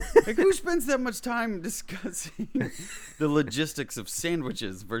Like, who spends that much time discussing the logistics of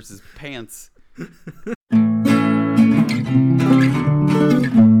sandwiches versus pants?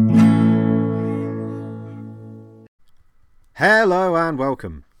 Hello and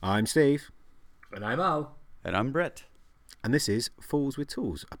welcome. I'm Steve. And I'm Al. And I'm Brett. And this is Fools with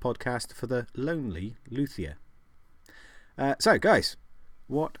Tools, a podcast for the lonely luthier. So, guys,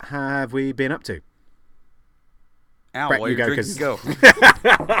 what have we been up to? Al, Brett, while you you're go, drinking, go.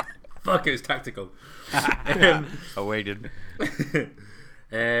 Fuck, it was tactical. I waited.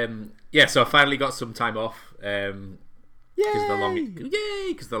 Yeah, so I finally got some time off. Because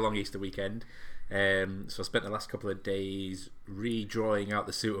Yay! the long Easter weekend. So I spent the last couple of days redrawing out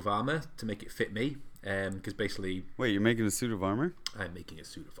the suit of armour to make it fit me. Because basically... Wait, you're making a suit of armor? I'm making a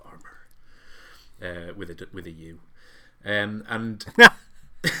suit of armour. With a U. And...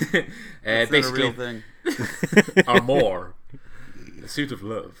 That's basically, not a real thing. Armour. A suit of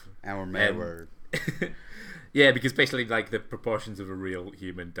love. Our mad word. Yeah, because basically, like, the proportions of a real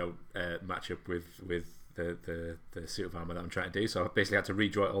human don't match up with the suit of armor that I'm trying to do. So I basically had to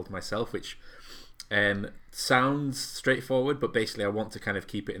redraw it all to myself, which sounds straightforward, but basically I want to kind of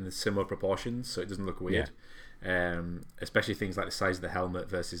keep it in the similar proportions so it doesn't look weird. Yeah. Especially things like the size of the helmet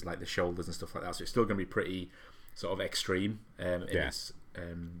versus like the shoulders and stuff like that. So it's still going to be pretty sort of extreme in its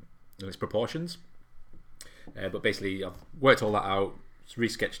proportions. But basically, I've worked all that out,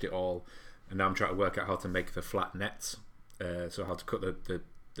 resketched it all, and now I'm trying to work out how to make the flat nets. So how to cut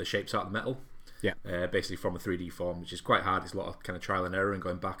the shapes out of the metal. Yeah. Basically from a 3D form, which is quite hard. It's a lot of kind of trial and error, and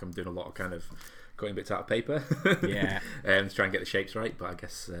going back, I'm doing a lot of kind of cutting bits out of paper. Yeah. To try and get the shapes right. But I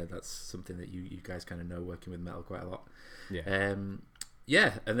guess that's something that you guys kind of know, working with metal quite a lot. Yeah.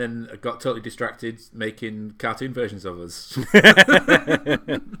 Yeah, and then I got totally distracted making cartoon versions of us.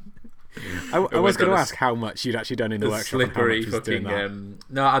 I was going to ask how much you'd actually done in the workshop. Slippery and how much was doing fucking.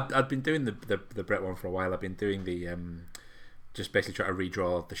 that. No, I'd been doing the Brett one for a while. I've been doing the just basically trying to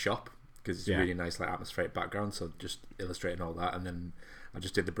redraw the shop because it's a really nice like atmospheric background. So just illustrating all that, and then I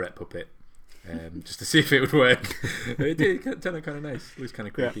just did the Brett puppet just to see if it would work. It did turn out kind of nice. It was kind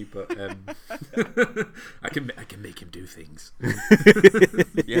of creepy, but I can make him do things.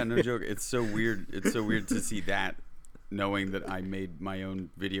 Yeah, no joke. It's so weird. It's so weird to see that, knowing that I made my own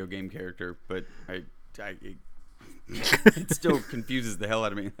video game character, but it still confuses the hell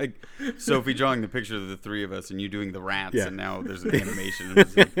out of me. Like Sophie drawing the picture of the three of us and you doing the rats, and now there's an animation. And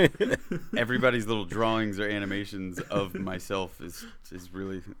it's like, everybody's little drawings or animations of myself is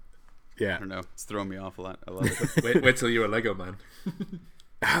really, I don't know, it's throwing me off a lot. I love it. Wait till you're a Lego man.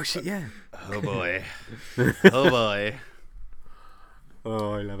 Oh shit! Yeah. Oh boy. Oh boy.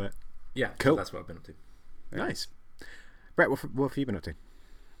 Oh, I love it. Yeah, Cool. So that's what I've been up to. Nice. Brett, what have you been up to?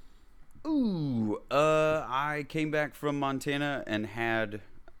 Ooh, I came back from Montana and had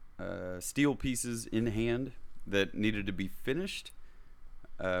steel pieces in hand that needed to be finished.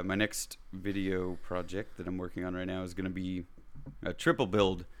 My next video project that I'm working on right now is going to be a triple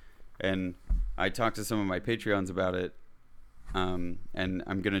build, and I talked to some of my Patreons about it, and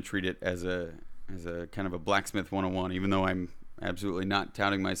I'm going to treat it as a kind of a blacksmith 101, even though I'm absolutely not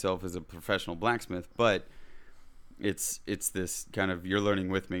touting myself as a professional blacksmith, but it's this kind of you're learning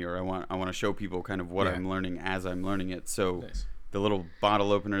with me, or I want to show people kind of what I'm learning as I'm learning it. So Nice. The little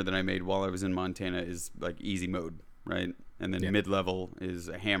bottle opener that I made while I was in Montana is like easy mode, right? And then mid-level is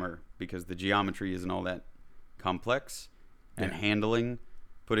a hammer because the geometry isn't all that complex, and handling,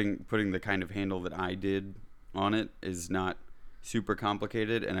 putting the kind of handle that I did on it is not super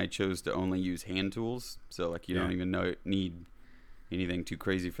complicated, and I chose to only use hand tools, so like you don't even need anything too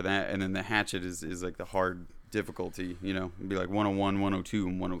crazy for that. And then the hatchet is like the hard difficulty, it'd be like 101, 102,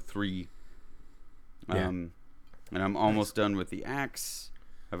 and 103. And I'm almost done with the axe.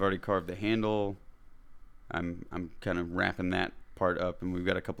 I've already carved the handle. I'm kind of wrapping that part up, and we've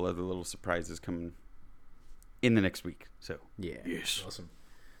got a couple other little surprises coming in the next week. So yes, Awesome.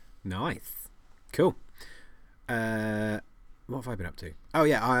 nice, cool. What have I been up to? Oh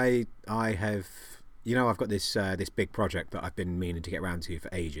yeah, I have. I've got this big project that I've been meaning to get around to for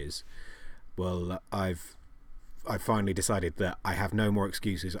ages. Well, I've finally decided that I have no more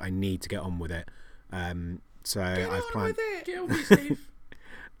excuses. I need to get on with it. So I've planned. Get on with it, Steve.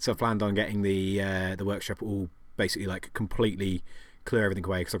 So I planned on getting the workshop all basically like completely clear everything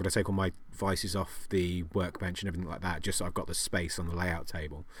away, because I've got to take all my vices off the workbench and everything like that, just so I've got the space on the layout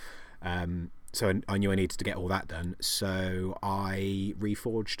table. So I knew I needed to get all that done. So I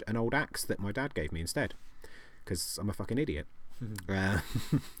reforged an old axe that my dad gave me instead, because I'm a fucking idiot. But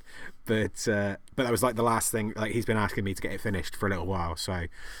that was like the last thing. Like, he's been asking me to get it finished for a little while, so I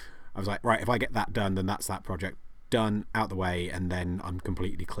was like, right, if I get that done, then that's that project done, out the way, and then I'm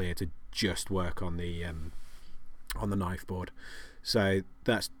completely clear to just work on the knife board. So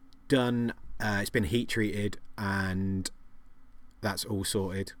that's done. It's been heat treated, and that's all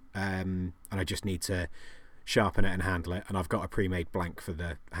sorted. And I just need to sharpen it and handle it. And I've got a pre-made blank for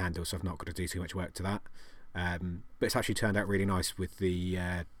the handle, so I've not got to do too much work to that. But it's actually turned out really nice with the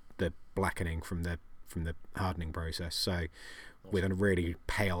blackening from the hardening process. So with a really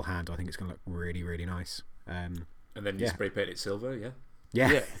pale handle, I think it's going to look really, really nice. And then you spray paint it silver, yeah?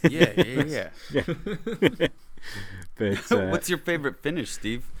 Yeah. Yeah. But what's your favorite finish,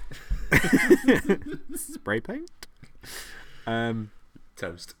 Steve? Spray paint?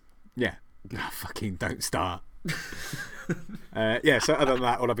 Toast. Yeah. Oh, fucking don't start. So other than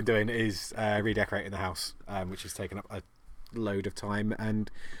that, all I've been doing is redecorating the house, which has taken up a load of time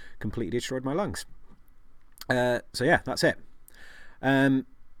and completely destroyed my lungs. So yeah, that's it.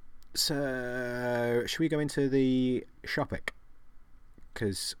 So should we go into the shopping?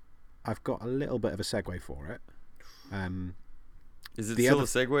 Because I've got a little bit of a segue for it. Is it still a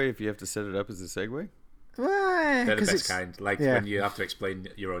segue if you have to set it up as a segue? They're the best kind. When you have to explain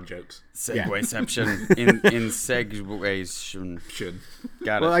your own jokes. Segwayception in segwaytion.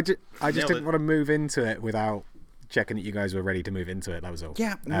 Got it. Well, I just didn't want to move into it without checking that you guys were ready to move into it. That was all.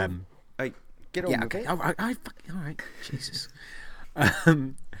 Yeah. Get on. Yeah. Okay. All right. Jesus.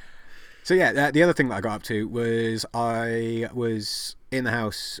 So yeah, the other thing that I got up to was I was in the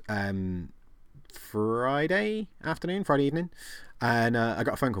house Friday evening, and I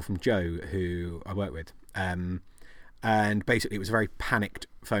got a phone call from Joe, who I work with, and basically it was a very panicked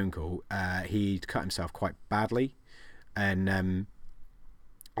phone call. He'd cut himself quite badly, and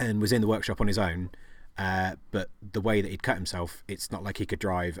was in the workshop on his own, but the way that he'd cut himself, it's not like he could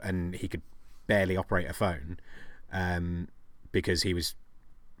drive and he could barely operate a phone, because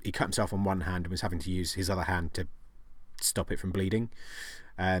he cut himself on one hand and was having to use his other hand to stop it from bleeding.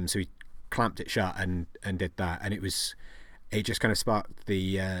 So he clamped it shut and did that, and it just kind of sparked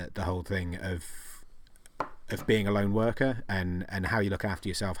the whole thing of being a lone worker and how you look after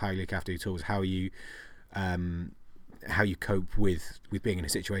yourself, how you look after your tools, how you cope with being in a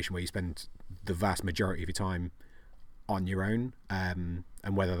situation where you spend the vast majority of your time on your own, and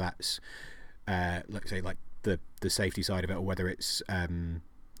whether that's let's say like the safety side of it, or whether it's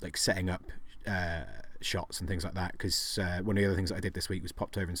like setting up shots and things like that. Because one of the other things that I did this week was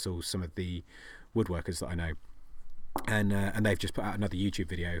popped over and saw some of the woodworkers that I know, and they've just put out another YouTube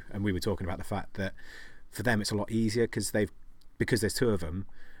video, and we were talking about the fact that for them it's a lot easier because there's two of them.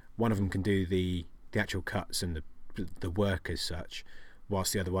 One of them can do the actual cuts and the work as such,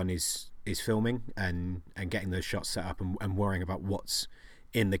 whilst the other one is filming and getting those shots set up and worrying about what's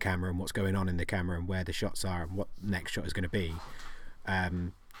in the camera and what's going on in the camera and where the shots are and what next shot is going to be.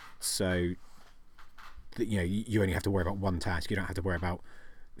 So you only have to worry about one task. You don't have to worry about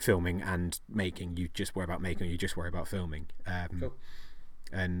filming and making. You just worry about making, or you just worry about filming. Cool.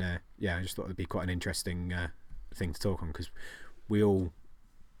 And I just thought it'd be quite an interesting thing to talk on, because we all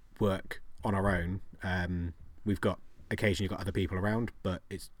work on our own. We've occasionally got other people around, but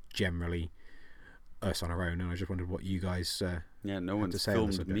it's generally us on our own. And I just wondered what you guys no one's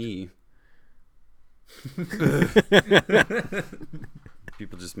filmed me.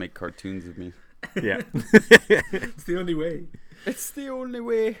 People just make cartoons of me. Yeah. It's the only way. It's the only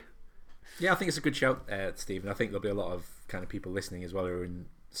way. Yeah, I think it's a good shout, Steve, and I think there'll be a lot of kind of people listening as well who are in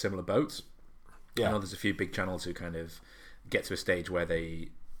similar boats. Yeah. I know there's a few big channels who kind of get to a stage where they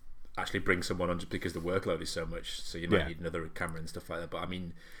actually bring someone on just because the workload is so much, so you might need another camera and stuff like that. But I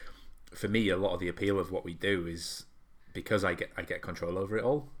mean, for me, a lot of the appeal of what we do is because I get control over it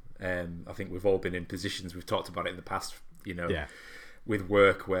all. I think we've all been in positions, we've talked about it in the past, with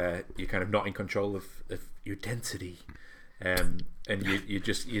work where you're kind of not in control of your density, and you're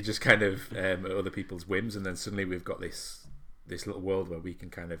just kind of at other people's whims, and then suddenly we've got this little world where we can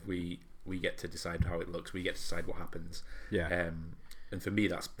kind of we get to decide how it looks, we get to decide what happens. And for me,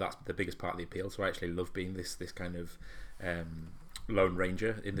 that's the biggest part of the appeal. So I actually love being this kind of lone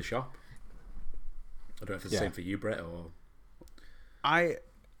ranger in the shop. I don't know if it's the same for you, Brett, or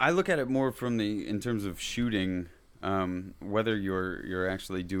I look at it more from in terms of shooting, whether you're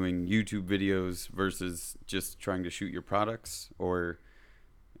actually doing YouTube videos versus just trying to shoot your products, or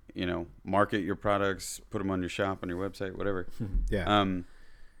market your products, put them on your shop, on your website, whatever.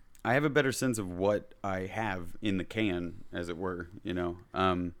 I have a better sense of what I have in the can, as it were.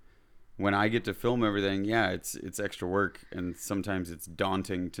 When I get to film everything, it's extra work, and sometimes it's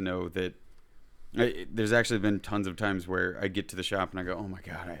daunting to know that. There's actually been tons of times where I get to the shop and I go, oh my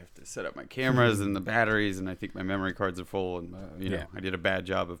God, I have to set up my cameras and the batteries, and I think my memory cards are full, and I did a bad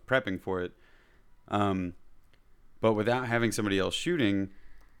job of prepping for it. But without having somebody else shooting,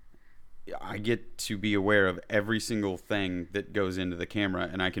 I get to be aware of every single thing that goes into the camera,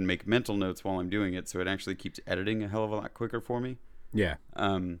 and I can make mental notes while I'm doing it, so it actually keeps editing a hell of a lot quicker for me. Yeah.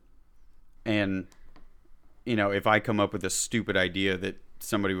 And, you know, if I come up with a stupid idea that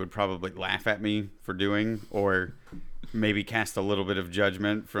somebody would probably laugh at me for doing, or maybe cast a little bit of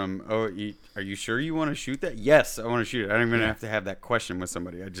judgment from, are you sure you want to shoot that? Yes, I want to shoot it. I don't even have to have that question with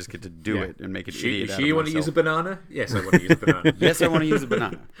somebody. I just get to do it and make it idiot out of you want to use a banana? Yes, I want to use a banana. Yes, I want to use a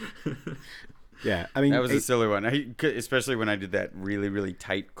banana. Yeah, I mean, that was a silly one. Especially when I did that really, really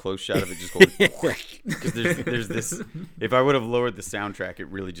tight close shot of it just going, because there's this. If I would have lowered the soundtrack, it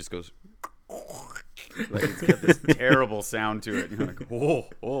really just goes, like it's got this terrible sound to it. And you're like,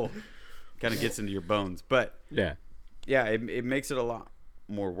 kind of gets into your bones. But yeah, it makes it a lot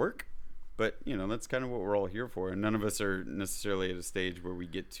more work. But you know, that's kind of what we're all here for. And none of us are necessarily at a stage where we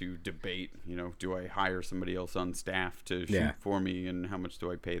get to debate. You know, do I hire somebody else on staff to shoot for me, and how much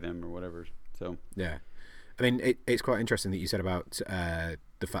do I pay them, or whatever. So yeah, I mean, it's quite interesting that you said about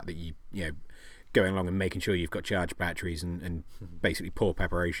the fact that you know, going along and making sure you've got charged batteries and basically poor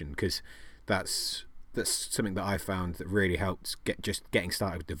preparation, because that's something that I found that really helped getting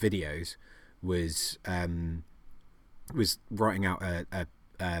started with the videos was writing out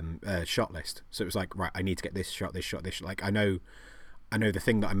a shot list. So it was like, right, I need to get this shot. Like I know the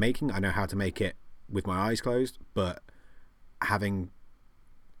thing that I'm making. I know how to make it with my eyes closed, but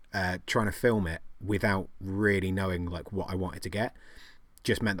trying to film it without really knowing like what I wanted to get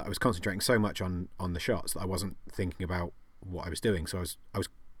just meant that I was concentrating so much on the shots that I wasn't thinking about what I was doing. So I was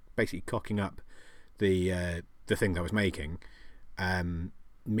basically cocking up the thing that I was making,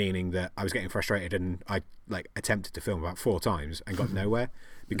 meaning that I was getting frustrated, and I like attempted to film about 4 times and got nowhere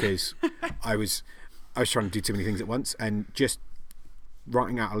because I was trying to do too many things at once. And just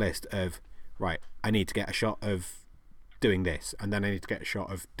writing out a list of, right, I need to get a shot of doing this, and then I need to get a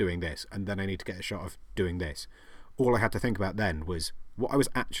shot of doing this, and then I need to get a shot of doing this. All I had to think about then was what I was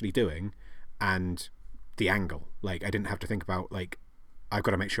actually doing and the angle. Like I didn't have to think about like I've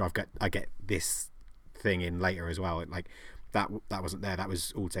got to make sure I get this thing in later as well. Like that wasn't there. That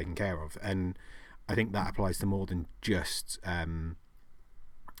was all taken care of. And I think that applies to more than just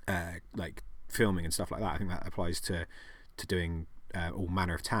like filming and stuff like that. I think that applies to doing all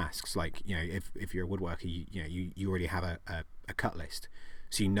manner of tasks. Like, you know, if you're a woodworker, you already have a cut list,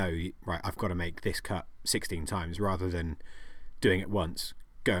 so you know, right, I've got to make this cut 16 times, rather than doing it once,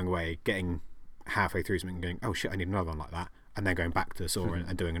 going away, getting halfway through something and going, oh shit, I need another one like that, and then going back to the saw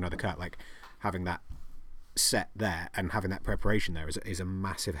and doing another cut. Like having that set there and having that preparation there is a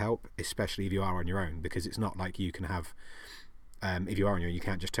massive help, especially if you are on your own, because it's not like you can have if you are on your own, you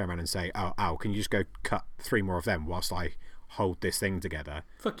can't just turn around and say, oh, can you just go cut 3 more of them whilst I hold this thing together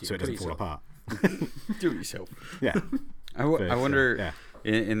so it doesn't fall apart. Do it yourself. Yeah. I wonder,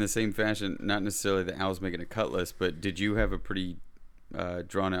 in the same fashion, not necessarily that Al's making a cut list, but did you have a pretty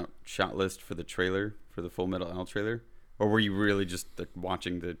drawn out shot list for the trailer, for the Full Metal Al trailer? Or were you really just like,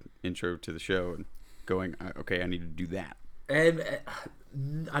 watching the intro to the show and going, okay, I need to do that?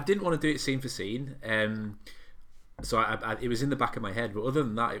 I didn't want to do it scene for scene. So it was in the back of my head, but other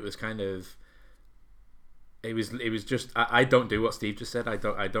than that, it was kind of... It was just I don't do what Steve just said.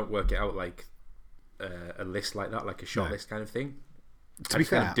 I don't work it out like a list like that, like a shot list kind of thing. To be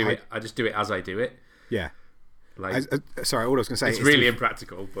fair, I just do it as I do it. Yeah. Like, sorry, all I was going to say it's really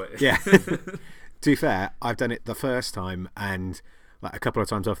impractical, but yeah. To be fair, I've done it the first time, and like a couple of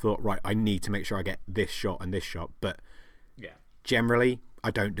times I've thought, right, I need to make sure I get this shot and this shot, but generally I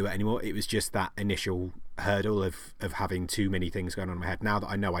don't do it anymore. It was just that initial hurdle of having too many things going on in my head. Now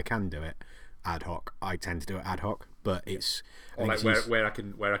that I know I can do it ad hoc, I tend to do it ad hoc, but it's or like where I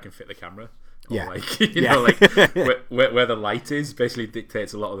can fit the camera, or yeah, like you know, like where the light is basically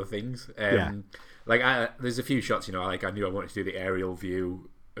dictates a lot of the things. Like there's a few shots, you know, like I knew I wanted to do the aerial view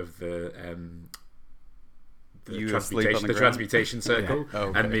of the transmutation circle,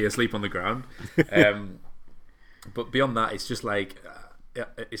 and me asleep on the ground. But beyond that, it's just like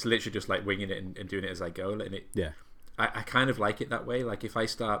it's literally just like winging it and doing it as I go, letting it. Yeah. I kind of like it that way. Like if I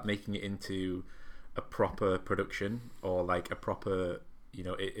start making it into a proper production, or like a proper, you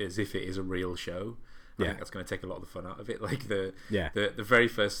know, as if it is a real show, I think that's going to take a lot of the fun out of it. Like the very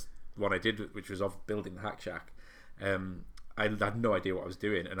first one I did, which was of building the Hack Shack, I had no idea what I was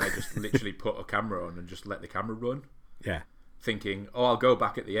doing, and I just literally put a camera on and just let the camera run. Yeah. Thinking, I'll go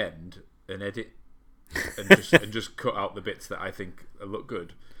back at the end and edit and just cut out the bits that I think look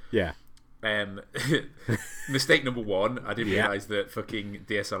good. Yeah. Mistake number 1, I didn't realise that fucking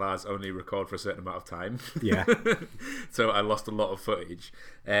DSLRs only record for a certain amount of time. Yeah. So I lost a lot of footage.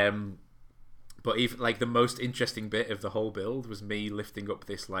 But even like the most interesting bit of the whole build was me lifting up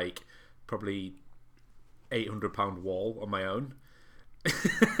this like probably 800-pound wall on my own.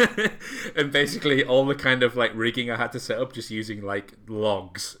 And basically all the kind of like rigging I had to set up just using like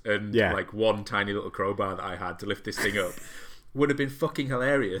logs and like one tiny little crowbar that I had to lift this thing up would have been fucking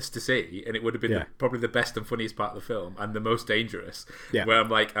hilarious to see, and it would have been probably the best and funniest part of the film, and the most dangerous. Where I'm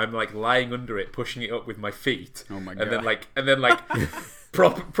like lying under it, pushing it up with my feet. Oh my god! And then like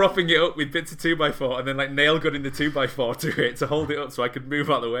propping it up with bits of 2x4, and then like nail gunning the 2x4 to it to hold it up so I could move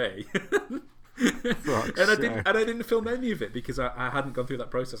out of the way. And I didn't film any of it because I hadn't gone through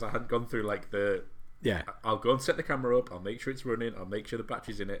that process. I hadn't gone through like the I'll go and set the camera up, I'll make sure it's running, I'll make sure the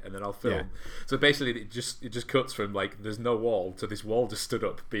battery's in it, and then I'll film. So basically it just cuts from like there's no wall to this wall just stood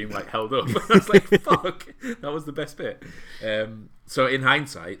up being like held up. I was like, fuck, that was the best bit. So in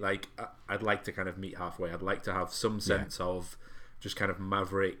hindsight, like I'd like to kind of meet halfway. I'd like to have some sense of just kind of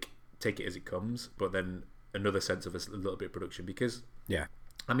maverick, take it as it comes, but then another sense of a little bit of production, because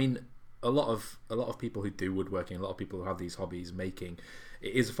I mean a lot of people who do woodworking, a lot of people who have these hobbies making,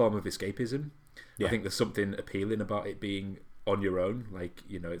 it is a form of escapism. I think there's something appealing about it being on your own, like,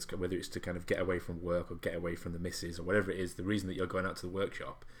 you know, it's whether it's to kind of get away from work or get away from the missus or whatever it is, the reason that you're going out to the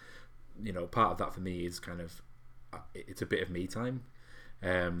workshop, you know, part of that for me is kind of it's a bit of me time.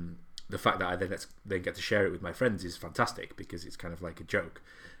 The fact that I then get to share it with my friends is fantastic because it's kind of like a joke.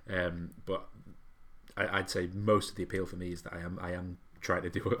 But I'd say most of the appeal for me is that I am trying to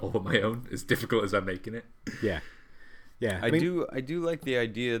do it all on my own, as difficult as I'm making it. I do like the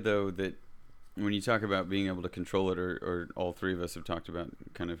idea though that when you talk about being able to control it, or all three of us have talked about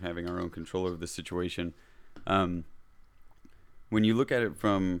kind of having our own control over the situation, when you look at it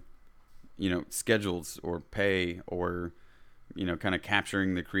from, you know, schedules or pay, or, you know, kind of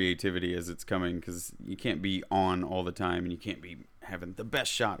capturing the creativity as it's coming, because you can't be on all the time, and you can't be having the best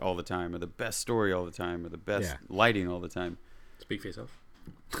shot all the time, or the best story all the time, or the best lighting all the time. Speak for yourself.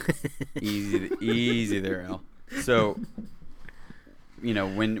 Easy there, Al. So, you know,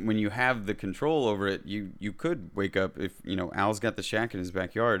 when you have the control over it, you could wake up, if, you know, Al's got the shack in his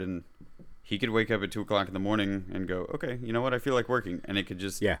backyard, and he could wake up at 2:00 in the morning and go, okay, you know what, I feel like working, and it could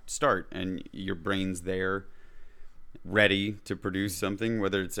just start, and your brain's there, ready to produce something,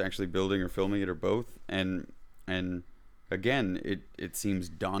 whether it's actually building or filming it or both. And again, it seems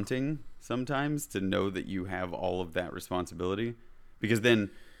daunting sometimes to know that you have all of that responsibility, because then,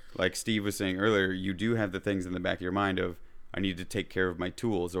 like Steve was saying earlier, you do have the things in the back of your mind of, I need to take care of my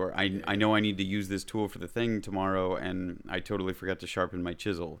tools, or I know I need to use this tool for the thing tomorrow, and I totally forgot to sharpen my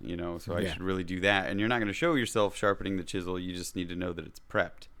chisel, you know, so I should really do that. And you're not going to show yourself sharpening the chisel, you just need to know that it's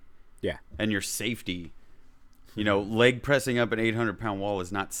prepped. And your safety, you know, leg pressing up an 800-pound wall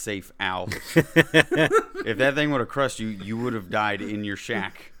is not safe, Al. If that thing would have crushed you, you would have died in your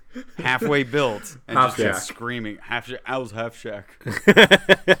shack, halfway built, and half just shack. Screaming, Al's half shack.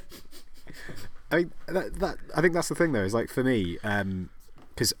 I mean, I think that's the thing though, is like for me,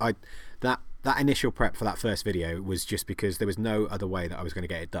 because that initial prep for that first video was just because there was no other way that I was going to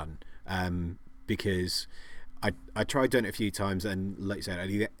get it done, because I tried doing it a few times, and like you said,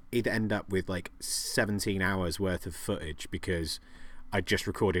 I'd either end up with like 17 hours worth of footage because I just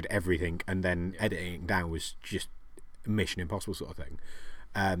recorded everything, and then editing it down was just Mission Impossible sort of thing,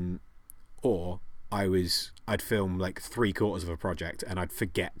 or I'd film like 3/4 of a project and I'd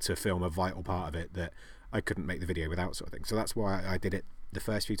forget to film a vital part of it that I couldn't make the video without, sort of thing. So that's why I did it the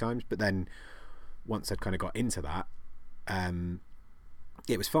first few times. But then once I'd kind of got into that,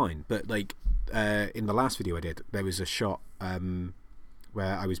 it was fine. But like in the last video I did, there was a shot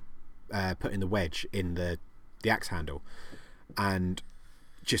where I was putting the wedge in the axe handle, and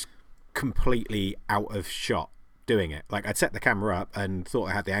just completely out of shot doing it. Like, I'd set the camera up and thought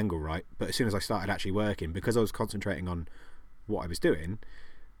I had the angle right, but as soon as I started actually working, because I was concentrating on what I was doing,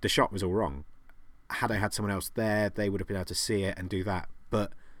 the shot was all wrong. Had I had someone else there, they would have been able to see it and do that.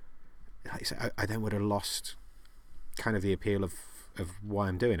 But like I said, I then would have lost kind of the appeal of why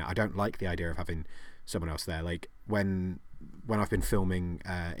I'm doing it. I don't like the idea of having someone else there. Like when I've been filming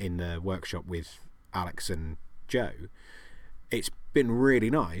in the workshop with Alex and Joe, it's been really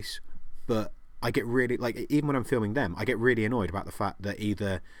nice, but I get really, like, even when I'm filming them, I get really annoyed about the fact that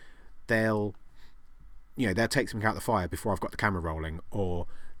either they'll take something out of the fire before I've got the camera rolling, or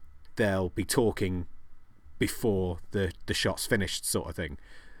they'll be talking before the shot's finished, sort of thing.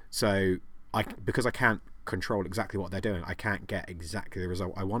 So because I can't control exactly what they're doing, I can't get exactly the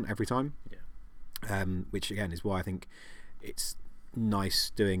result I want every time. Which again is why I think it's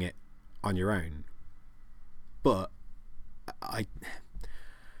nice doing it on your own. But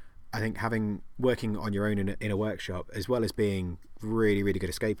I think working on your own in a workshop, as well as being really, really good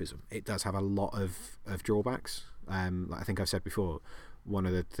escapism, it does have a lot of drawbacks. Like I think I've said before, one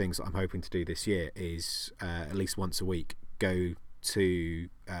of the things that I'm hoping to do this year is at least once a week go to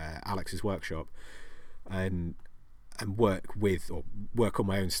Alex's workshop and work on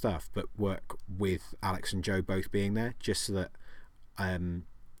my own stuff, but work with Alex and Joe both being there, just so that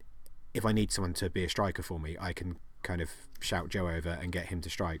if I need someone to be a striker for me, I can kind of shout Joe over and get him to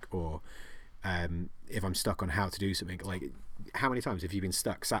strike. Or if I'm stuck on how to do something, like how many times have you been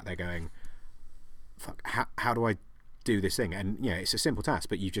stuck sat there going, fuck, how do I do this thing? And it's a simple task,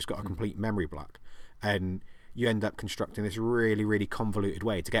 but you've just got a complete memory block, and you end up constructing this really, really convoluted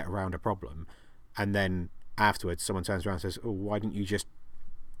way to get around a problem, and then afterwards someone turns around and says, oh, why didn't you just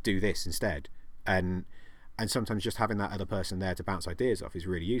do this instead? And sometimes just having that other person there to bounce ideas off is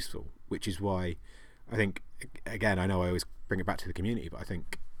really useful, which is why I think, again, I know I always bring it back to the community, but I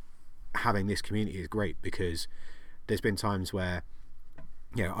think having this community is great, because there's been times where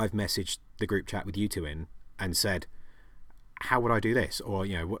I've messaged the group chat with you two in and said, how would I do this? Or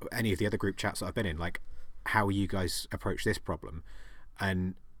any of the other group chats that I've been in, like, how will you guys approach this problem?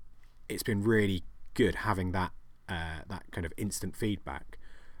 And it's been really good having that kind of instant feedback.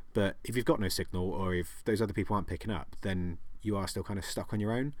 But if you've got no signal, or if those other people aren't picking up, then you are still kind of stuck on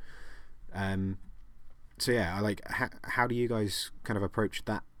your own. So yeah, I like how do you guys kind of approach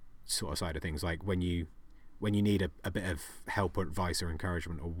that sort of side of things? Like when you need a bit of help or advice or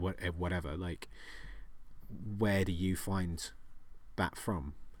encouragement or whatever, like where do you find that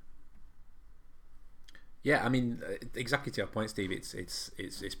from? Yeah, I mean, exactly to your point, Steve.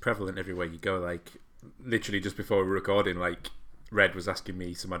 It's prevalent everywhere you go. Like literally just before we were recording, like Red was asking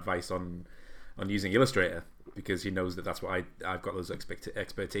me some advice on using Illustrator, because he knows that's what I've got those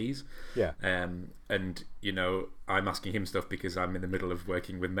expertise. Yeah. And I'm asking him stuff because I'm in the middle of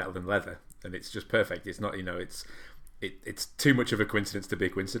working with metal and leather, and it's just perfect. It's not it's too much of a coincidence to be a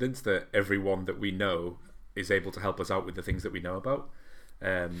coincidence that everyone that we know is able to help us out with the things that we know about.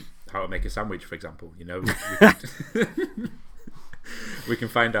 How to make a sandwich, for example. We can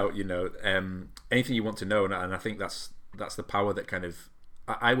find out anything you want to know, and I think that's the power that kind of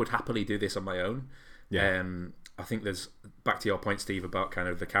I would happily do this on my own. Yeah. I think there's, back to your point, Steve, about kind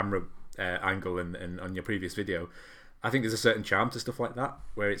of the camera angle and on your previous video, I think there's a certain charm to stuff like that,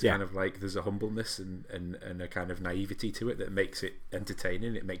 where it's kind of like there's a humbleness and a kind of naivety to it that makes it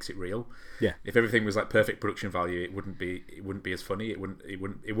entertaining. It makes it real. Yeah. If everything was like perfect production value, it wouldn't be as funny. It wouldn't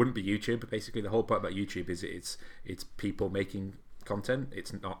be YouTube. Basically, the whole point about YouTube is it's people making content.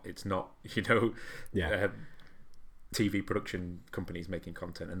 It's not TV production companies making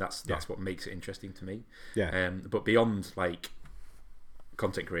content, and that's what makes it interesting to me. Yeah. But beyond like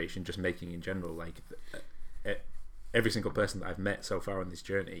content creation, just making in general, like every single person that I've met so far on this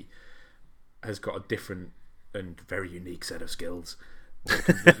journey has got a different and very unique set of skills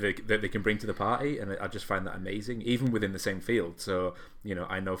that they can bring to the party, and I just find that amazing, even within the same field. So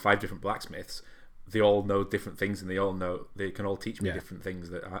I know 5 different blacksmiths. They all know different things, and they can all teach me different things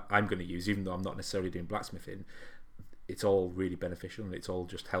that I'm going to use, even though I'm not necessarily doing blacksmithing. It's all really beneficial, and it's all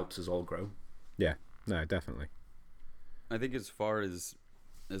just helps us all grow. Yeah, no, definitely. I think as far as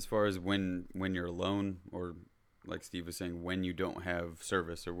when you're alone, or like Steve was saying, when you don't have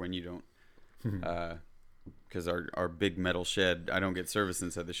service, or when you don't, because our big metal shed, I don't get service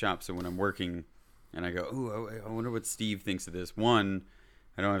inside the shop. So when I'm working and I go, oh, I wonder what Steve thinks of this. One,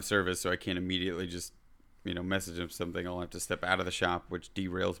 I don't have service, so I can't immediately just message him something. I'll have to step out of the shop, which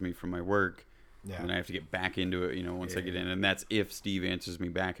derails me from my work. Yeah. And I have to get back into it, once I get in. And that's if Steve answers me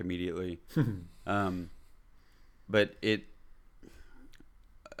back immediately. But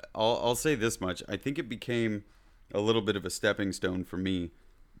I'll say this much. I think it became a little bit of a stepping stone for me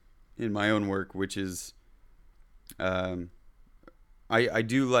in my own work, which is I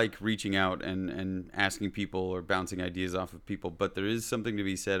do like reaching out and asking people or bouncing ideas off of people. But there is something to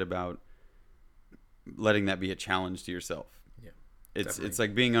be said about letting that be a challenge to yourself. It's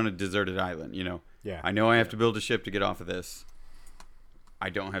like being on a deserted island, Yeah. I know I have to build a ship to get off of this. I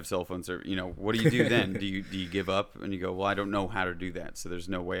don't have cell phone service. What do you do then? do you give up and you go, well, I don't know how to do that, so there's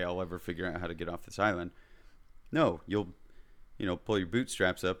no way I'll ever figure out how to get off this island. No, you'll pull your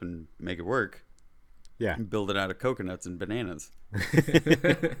bootstraps up and make it work. Yeah. And build it out of coconuts and bananas.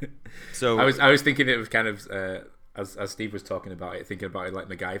 So I was thinking it was kind of as Steve was talking about it, thinking about it like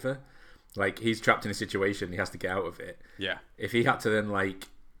MacGyver. Like, he's trapped in a situation, he has to get out of it. Yeah. If he had to then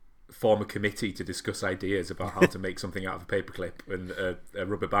form a committee to discuss ideas about how to make something out of a paperclip and a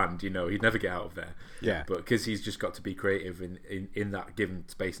rubber band, he'd never get out of there. Yeah. But because he's just got to be creative in that given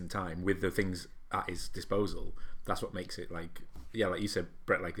space and time with the things at his disposal, that's what makes it yeah, like you said,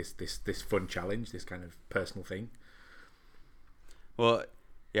 Brett, like this fun challenge, this kind of personal thing. Well,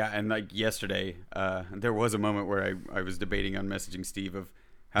 yeah, and like yesterday, there was a moment where I was debating on messaging Steve of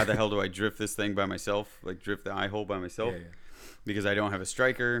how the hell do I drift this thing by myself, like drift the eye hole by myself, because I don't have a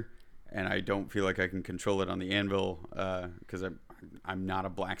striker and I don't feel like I can control it on the anvil because I'm not a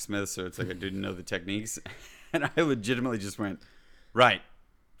blacksmith, so it's like I didn't know the techniques, and I legitimately just went, right,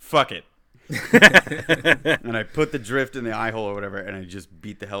 fuck it. And I put the drift in the eye hole or whatever, and I just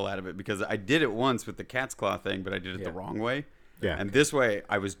beat the hell out of it because I did it once with the cat's claw thing, but I did it the wrong way. Yeah. And this way,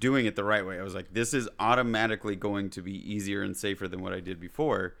 I was doing it the right way. I was like, this is automatically going to be easier and safer than what I did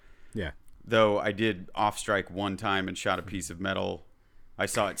before. Yeah. Though I did off strike one time and shot a piece of metal. I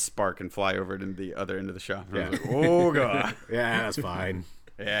saw it spark and fly over to the other end of the shop. And I was like, oh, God. Yeah, that's fine.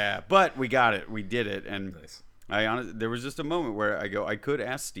 Yeah. But we got it. We did it. And Nice. there was just a moment where I could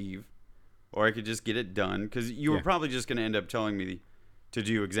ask Steve, or I could just get it done. Because you were probably just going to end up telling me to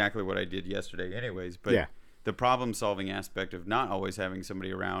do exactly what I did yesterday anyways. But the problem-solving aspect of not always having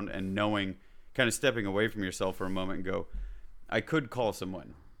somebody around and knowing, kind of stepping away from yourself for a moment and go, I could call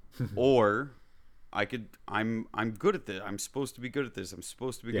someone, or I'm good at this. I'm supposed to be good at this. I'm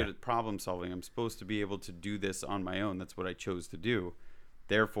supposed to be good at problem-solving. I'm supposed to be able to do this on my own. That's what I chose to do.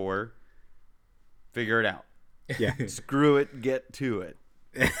 Therefore, figure it out. Yeah. Screw it. Get to it.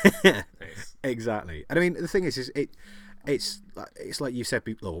 Nice. Exactly. And I mean, the thing is it's like you said,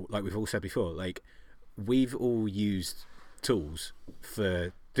 or like we've all said before, like, we've all used tools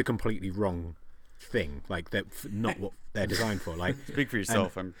for the completely wrong thing, like they're not what they're designed for. Like, speak for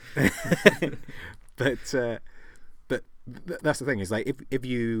yourself. But that's the thing is, like, if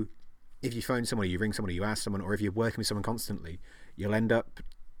you phone somebody, you ring somebody, you ask someone, or if you're working with someone constantly, you'll end up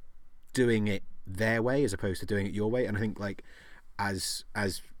doing it their way as opposed to doing it your way. And I think, like, as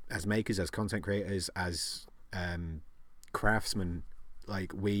makers, as content creators, as craftsmen,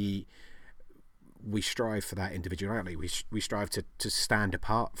 like, we strive for that individuality. We strive to stand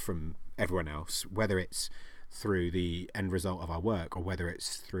apart from everyone else, whether it's through the end result of our work or whether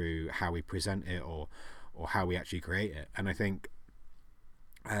it's through how we present it or how we actually create it. And I think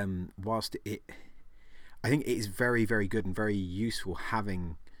whilst I think it is very, very good and very useful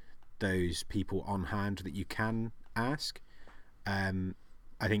having those people on hand that you can ask. I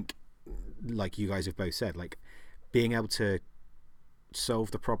think, like you guys have both said, like, being able to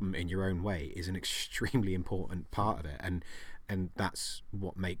solve the problem in your own way is an extremely important part of it, and that's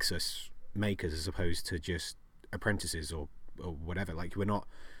what makes us makers as opposed to just apprentices or whatever. Like, we're not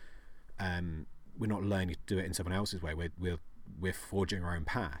learning to do it in someone else's way. We're forging our own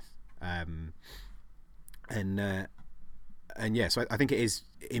path, and yeah, so I think it is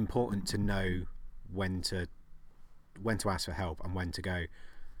important to know when to ask for help and when to go,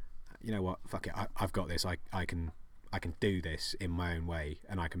 you know what, fuck it, I've got this, I can do this in my own way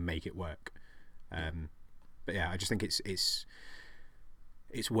and I can make it work. But yeah, I just think it's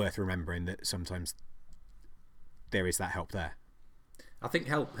worth remembering that sometimes there is that help there. I think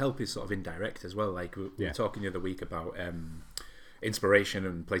help is sort of indirect as well. Like, we were talking the other week about inspiration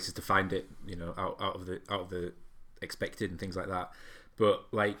and places to find it, you know, out of the expected and things like that. But,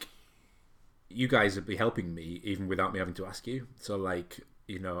 like, you guys would be helping me even without me having to ask you. So, like,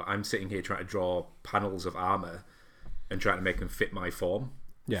 you know, I'm sitting here trying to draw panels of armor and trying to make them fit my form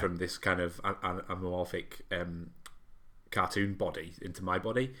from this kind of anamorphic cartoon body into my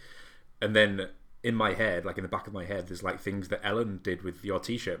body. And then in my head, like in the back of my head, there's like things that Ellen did with your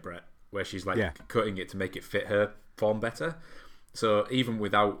t-shirt, Brett, where she's like cutting it to make it fit her form better. So even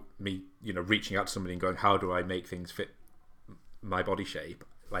without me, you know, reaching out to somebody and going, how do I make things fit my body shape?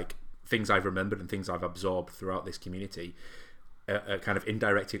 Like, things I've remembered and things I've absorbed throughout this community are kind of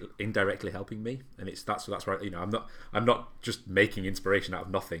indirectly helping me. And that's right. You know, I'm not just making inspiration out of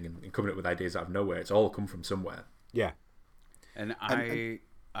nothing and coming up with ideas out of nowhere. It's all come from somewhere. Yeah. And I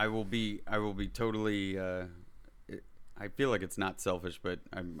will be totally. I feel like it's not selfish, but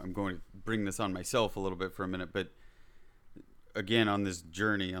I'm going to bring this on myself a little bit for a minute. But again, on this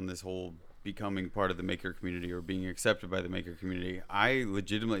journey, on this whole becoming part of the maker community or being accepted by the maker community, I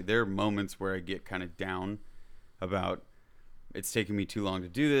legitimately, there are moments where I get kind of down about it's taking me too long to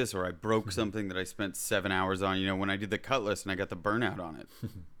do this, or I broke something that I spent 7 hours on. You know, when I did the cutlass and I got the burnout on it.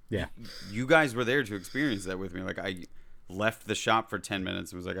 Yeah. You guys were there to experience that with me. Like, I left the shop for 10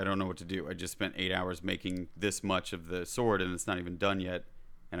 minutes and was like, I don't know what to do. I just spent 8 hours making this much of the sword and it's not even done yet,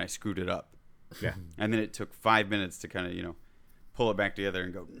 and I screwed it up. Yeah. And then it took 5 minutes to kind of, you know, pull it back together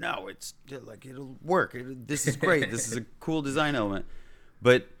and go, no, it's like, it'll work. This is great. This is a cool design element.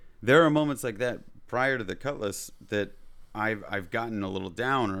 But there are moments like that prior to the cutlass that I've gotten a little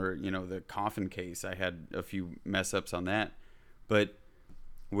down, or, you know, the coffin case, I had a few mess ups on that. But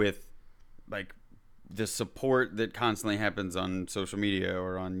with like the support that constantly happens on social media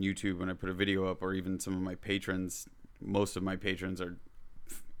or on YouTube when I put a video up, or even some of my patrons, most of my patrons are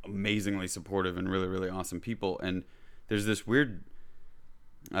amazingly supportive and really, really awesome people. And there's this weird,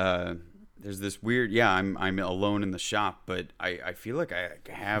 yeah, I'm alone in the shop, but I feel like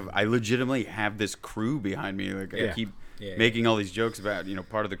I legitimately have this crew behind me. Like I keep making all these jokes about,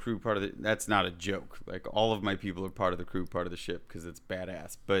 part of the crew, that's not a joke. Like all of my people are part of the crew, part of the ship, because it's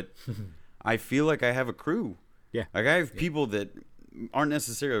badass. But I feel like I have a crew. Yeah. Like I have people that aren't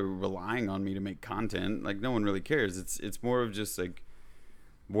necessarily relying on me to make content. Like no one really cares. It's more of just like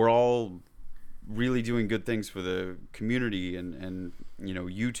we're all really doing good things for the community and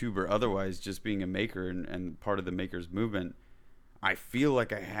YouTube or otherwise, just being a maker and part of the makers movement. I feel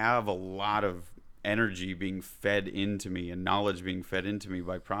like I have a lot of energy being fed into me and knowledge being fed into me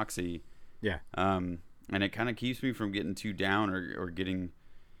by proxy. Yeah. And it kind of keeps me from getting too down or getting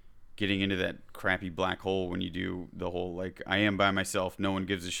into that crappy black hole when you do the whole, like, I am by myself. No one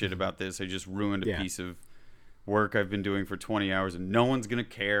gives a shit about this. I just ruined a piece of work I've been doing for 20 hours and no one's going to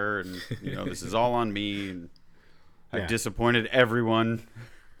care. And, this is all on me. And I've disappointed everyone.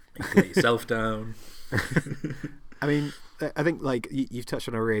 Put yourself down. I mean, I think like you've touched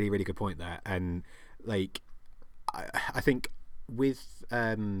on a really, really good point there. And like, I think with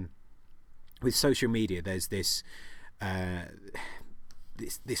social media, there's this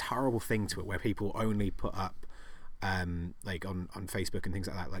horrible thing to it where people only put up like on Facebook and things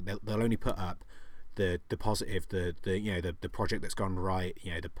like that. Like they'll only put up the positive, the project that's gone right,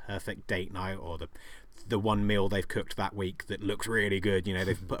 the perfect date night, or the one meal they've cooked that week that looks really good.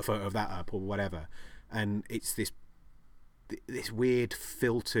 They've put a photo of that up or whatever, and it's this weird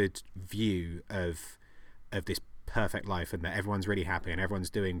filtered view of this perfect life, and that everyone's really happy and everyone's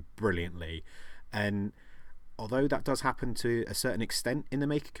doing brilliantly. And although that does happen to a certain extent in the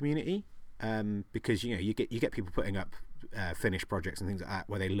maker community, because you get people putting up finished projects and things like that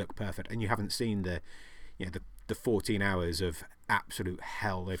where they look perfect, and you haven't seen the 14 hours of absolute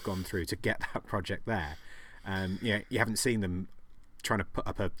hell they've gone through to get that project there. You haven't seen them trying to put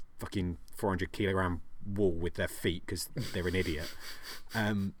up a fucking 400 kilogram wall with their feet because they're an idiot.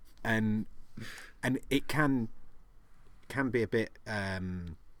 And it can be a bit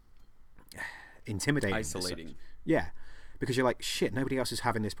intimidating, isolating. Yeah, because you're like, shit, nobody else is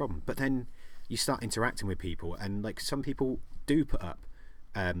having this problem. But then you start interacting with people, and like some people do put up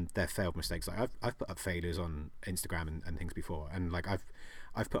their failed mistakes. Like I've put up failures on Instagram and things before, and like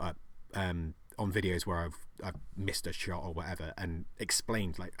I've put up on videos where I've missed a shot or whatever, and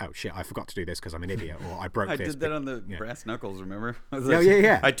explained like, oh shit, I forgot to do this because I'm an idiot, or I broke I this. did that on the brass knuckles, remember? I was like,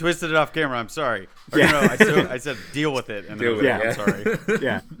 yeah. I twisted it off camera. I'm sorry. Or, I said deal with it, and then I'm sorry.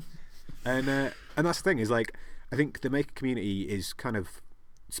 Yeah. And that's the thing, is like, I think the maker community is kind of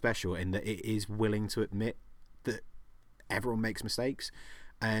special in that it is willing to admit that everyone makes mistakes.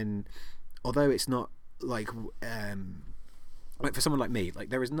 And although it's not like for someone like me, like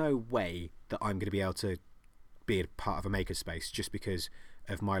there is no way that I'm going to be able to be a part of a makerspace just because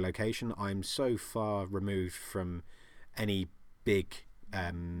of my location. I'm so far removed from any big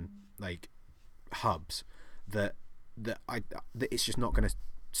like hubs that it's just not going to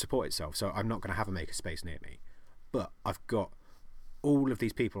support itself. So I'm not going to have a makerspace near me. But I've got all of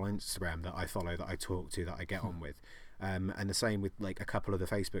these people on Instagram that I follow, that I talk to, that I get on with. And the same with like a couple of the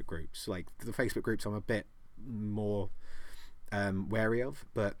Facebook groups. Like the Facebook groups I'm a bit more wary of,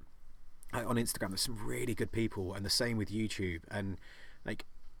 but on Instagram there's some really good people, and the same with YouTube. And like,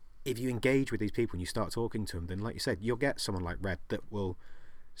 if you engage with these people and you start talking to them, then like you said, you'll get someone like Red that will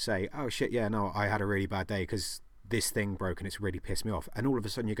say, oh shit, yeah, no, I had a really bad day because this thing broke and it's really pissed me off. And all of a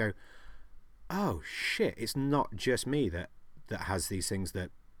sudden you go, oh shit, it's not just me that has these things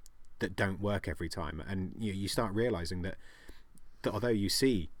that don't work every time. And you start realizing that although you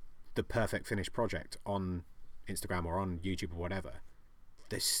see the perfect finished project on Instagram or on YouTube or whatever,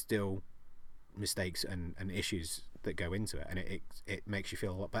 there's still mistakes and issues that go into it, and it makes you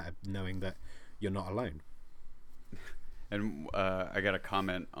feel a lot better knowing that you're not alone. And I got a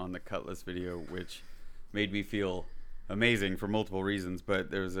comment on the Cutlass video which made me feel amazing for multiple reasons,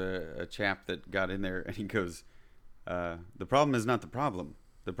 but there was a chap that got in there and he goes, the problem is not the problem.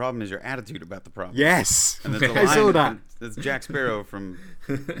 The problem is your attitude about the problem. Yes, and there's a I saw that. It's Jack Sparrow from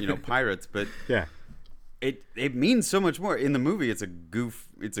Pirates, but yeah, it means so much more. In the movie, it's a goof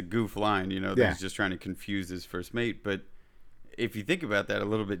line, that he's just trying to confuse his first mate. But if you think about that a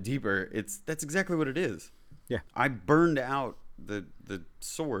little bit deeper, that's exactly what it is. Yeah, I burned out the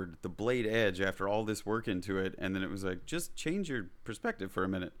sword, the blade edge, after all this work into it, and then it was like, just change your perspective for a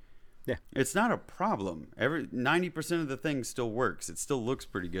minute. Yeah. It's not a problem. 90% of the thing still works. It still looks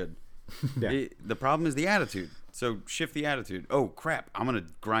pretty good. Yeah. The problem is the attitude. So shift the attitude. Oh crap, I'm gonna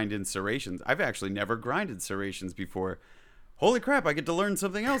grind in serrations. I've actually never grinded serrations before. Holy crap, I get to learn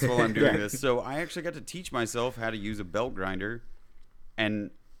something else while I'm doing this. So I actually got to teach myself how to use a belt grinder and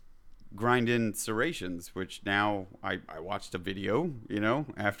grind in serrations, which now I watched a video,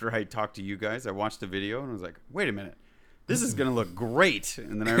 after I talked to you guys, I watched a video and I was like, wait a minute, this is going to look great.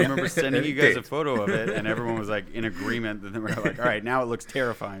 And then I remember sending you guys a photo of it and everyone was like in agreement. And then we're like, all right, now it looks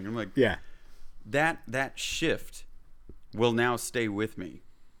terrifying. I'm like, Yeah. that shift will now stay with me.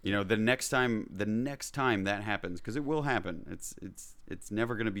 The next time that happens, because it will happen. It's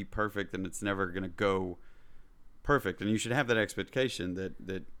never going to be perfect and it's never going to go perfect. And you should have that expectation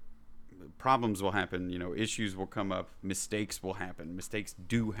that problems will happen, issues will come up, mistakes will happen. Mistakes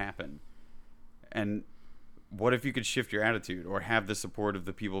do happen. And what if you could shift your attitude or have the support of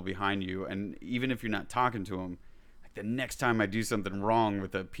the people behind you? And even if you're not talking to them, the next time I do something wrong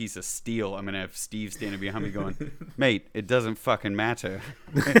with a piece of steel, I'm going to have Steve standing behind me going, mate, it doesn't fucking matter.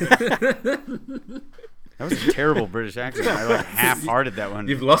 That was a terrible British accent. I half-hearted that one.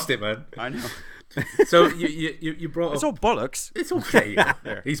 You've lost it, man. I know. So you brought up... It's all bollocks. It's okay.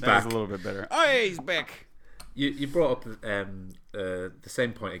 There, He's that back. was a little bit better. Oh, hey, he's back. You brought up the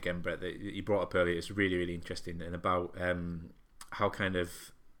same point again, Brett, that you brought up earlier. It's really, really interesting, and about how kind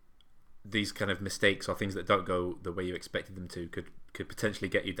of these kind of mistakes or things that don't go the way you expected them to could potentially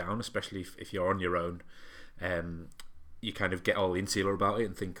get you down, especially if you're on your own. You kind of get all insular about it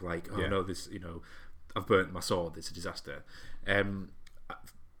and think like, oh no, this, I've burnt my sword, it's a disaster.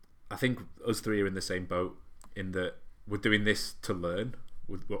 I think us three are in the same boat in that we're doing this to learn.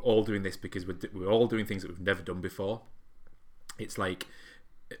 We're all doing this because we're all doing things that we've never done before. It's like,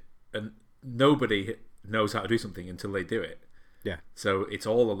 and nobody knows how to do something until they do it. Yeah. So it's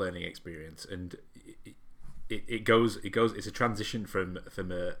all a learning experience, and it goes. It's a transition from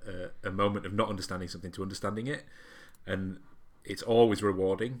a moment of not understanding something to understanding it, and it's always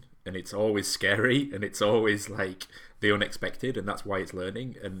rewarding, and it's always scary, and it's always like the unexpected, and that's why it's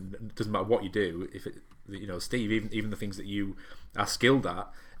learning. And it doesn't matter what you do. If it, Steve, even the things that you are skilled at,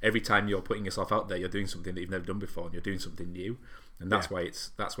 every time you're putting yourself out there, you're doing something that you've never done before, and you're doing something new, and that's why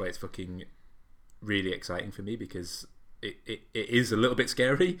it's fucking really exciting for me, because it is a little bit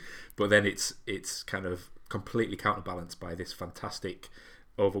scary, but then it's kind of completely counterbalanced by this fantastic,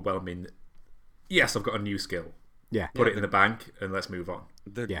 overwhelming, yes, I've got a new skill. Yeah. Put it in the bank and let's move on.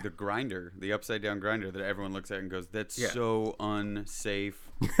 The grinder, the upside down grinder that everyone looks at and goes, that's so unsafe.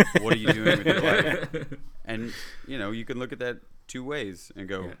 What are you doing with your life? And, you can look at that two ways and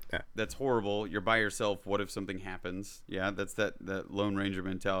go, that's horrible. You're by yourself. What if something happens? Yeah, that's that Lone Ranger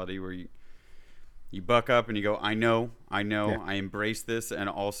mentality where you buck up and you go, I know, I embrace this. And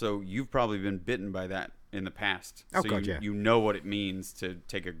also, you've probably been bitten by that in the past. Oh, so God, you know what it means to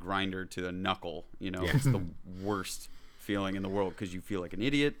take a grinder to the knuckle. It's the worst feeling in the world because you feel like an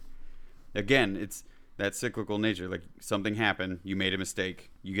idiot. Again, it's that cyclical nature. Like, something happened, you made a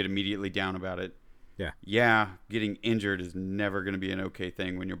mistake, you get immediately down about it. Yeah, getting injured is never going to be an okay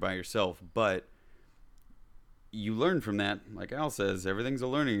thing when you're by yourself, but you learn from that. Like Al says, everything's a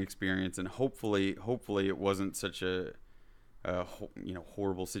learning experience, and hopefully it wasn't such a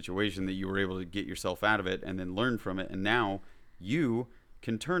horrible situation that you were able to get yourself out of it and then learn from it. And now you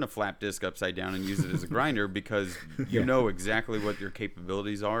can turn a flap disc upside down and use it as a grinder because you know exactly what your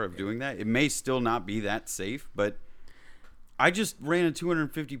capabilities are of doing that. It may still not be that safe, but I just ran a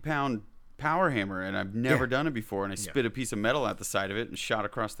 250-pound power hammer and I've never done it before, and I spit a piece of metal out the side of it and shot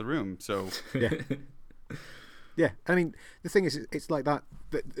across the room. So yeah, I mean, the thing is, it's like that,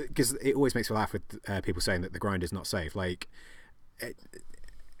 because it always makes me laugh with people saying that the grind is not safe. Like,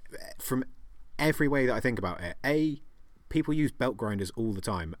 from every way that I think about it, people use belt grinders all the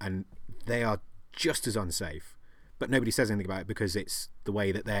time, and they are just as unsafe, but nobody says anything about it because it's the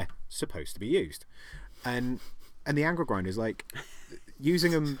way that they're supposed to be used. And the angle grinders, like,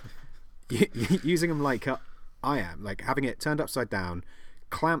 using them like I am, like having it turned upside down,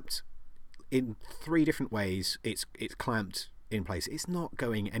 clamped in 3 different ways, it's clamped in place. It's not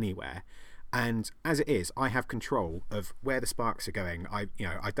going anywhere, and as it is, I have control of where the sparks are going. I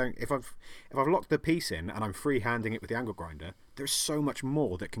don't, if I've locked the piece in and I'm free-handing it with the angle grinder, there's so much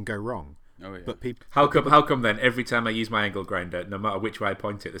more that can go wrong. Oh yeah. But How come then every time I use my angle grinder, no matter which way I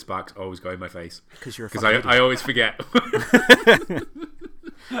point it, the sparks always go in my face? Because I always forget.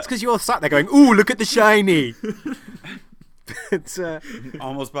 It's because you're sat there going, "Ooh, look at the shiny." It's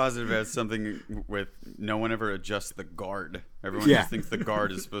almost positive it has something with no one ever adjusts the guard Everyone just thinks the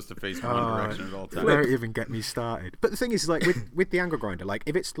guard is supposed to face one direction at all times. Don't even get me started. But the thing is, like with the angle grinder, like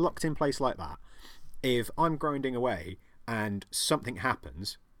if it's locked in place like that, if I'm grinding away and something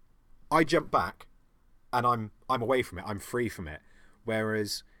happens, I jump back and I'm away from it. I'm free from it.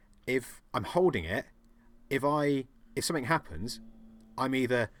 Whereas if I'm holding it, if something happens, I'm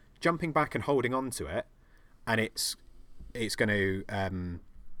either jumping back and holding on to it, and it's going to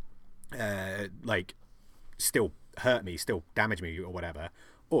like still hurt me, still damage me or whatever,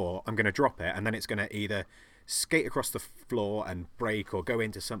 or I'm going to drop it and then it's going to either skate across the floor and break or go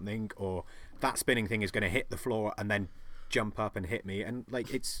into something, or that spinning thing is going to hit the floor and then jump up and hit me. And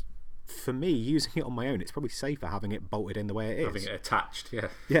like, it's, for me, using it on my own, it's probably safer having it bolted in the way it is, having it attached.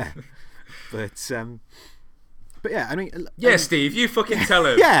 Yeah. But yeah, I mean, Steve, you fucking tell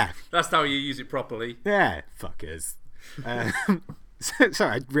him. Yeah, that's how you use it properly. Yeah, fuckers.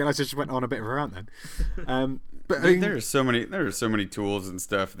 Sorry, I realised I just went on a bit of a rant then. But I mean, there are so many tools and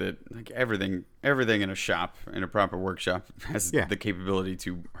stuff that, like, everything in a shop, in a proper workshop, has the capability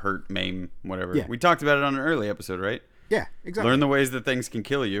to hurt, maim, whatever. Yeah. We talked about it on an early episode, right? Yeah, exactly. Learn the ways that things can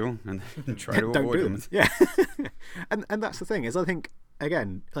kill you and try to avoid them. Yeah. and that's the thing, is I think,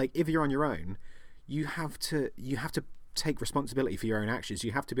 again, like, if you're on your own, you have to take responsibility for your own actions.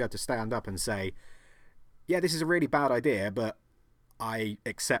 You have to be able to stand up and say, yeah, this is a really bad idea, but I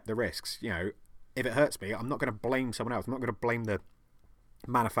accept the risks. You know, if it hurts me, I'm not going to blame someone else. I'm not going to blame the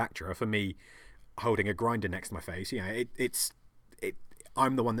manufacturer for me holding a grinder next to my face. You know,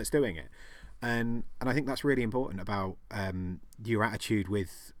 I'm the one that's doing it. And I think that's really important about your attitude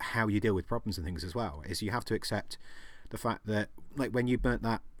with how you deal with problems and things as well, is you have to accept the fact that, like, when you burnt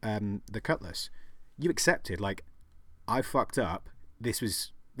that the cutlass, you accepted, like, I fucked up, this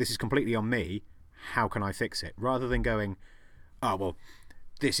is completely on me, how can I fix it? Rather than going, oh, well,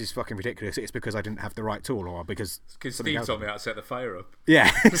 this is fucking ridiculous, it's because I didn't have the right tool, or because Steve told me how to set the fire up.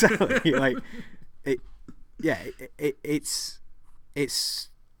 Yeah, exactly. Like, it's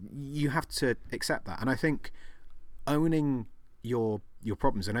you have to accept that. And I think owning your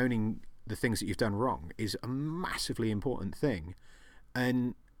problems and owning the things that you've done wrong is a massively important thing.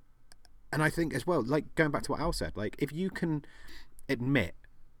 And I think as well, like, going back to what Al said, like, if you can admit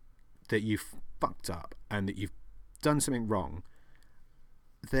that you've fucked up and that you've done something wrong,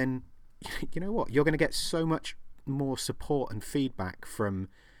 then you know what, you're going to get so much more support and feedback from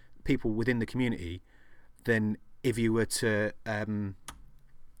people within the community than if you were to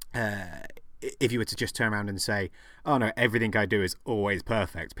just turn around and say, oh no, everything I do is always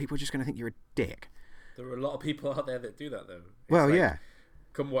perfect. People are just going to think you're a dick. There are a lot of people out there that do that, though. Well, like, yeah.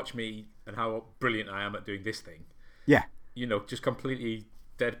 Come watch me and how brilliant I am at doing this thing. Yeah. You know, just completely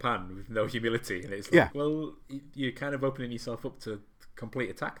deadpan with no humility. And it's like, well, you're kind of opening yourself up to complete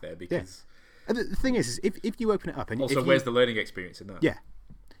attack there, because... Yeah. And the thing is if you open it up... and also, where's the learning experience in that? Yeah.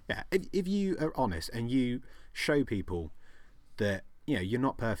 Yeah. If you are honest and you show people that, you know, you're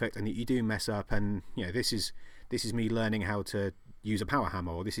not perfect and that you do mess up, and, you know, this is me learning how to use a power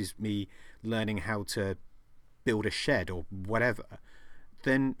hammer, or this is me learning how to build a shed or whatever,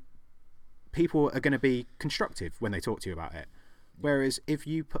 then people are going to be constructive when they talk to you about it. Whereas if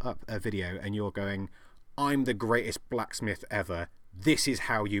you put up a video and you're going, I'm the greatest blacksmith ever, this is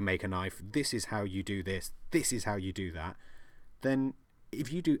how you make a knife, this is how you do this is how you do that, then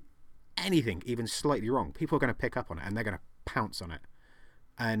if you do anything even slightly wrong, people are going to pick up on it and they're going to pounce on it.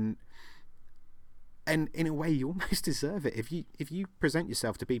 And in a way, you almost deserve it. If you present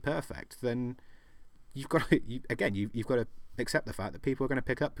yourself to be perfect, then you've got to, you've got to accept the fact that people are going to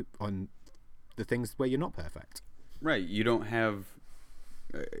pick up on the things where you're not perfect. Right. You don't have...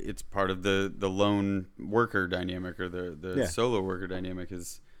 it's part of the lone worker dynamic, or the solo worker dynamic,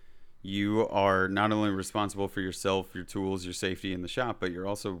 is you are not only responsible for yourself, your tools, your safety in the shop, but you're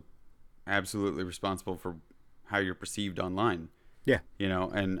also absolutely responsible for how you're perceived online. Yeah. You know,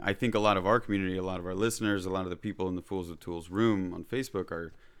 and I think a lot of our community, a lot of our listeners, a lot of the people in the Fools with Tools room on Facebook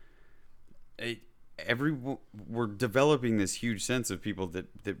are... we're developing this huge sense of people that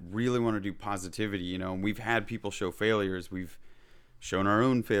really want to do positivity, you know, and we've had people show failures. We've shown our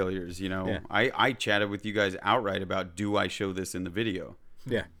own failures, you know. Yeah. I chatted with you guys outright about, do I show this in the video?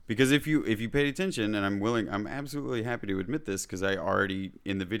 Yeah. Because if you paid attention, and I'm absolutely happy to admit this, because I already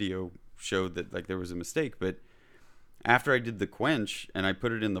in the video showed that, like, there was a mistake, but after I did the quench and I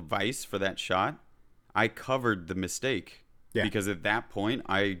put it in the vise for that shot, I covered the mistake. Yeah. Because at that point,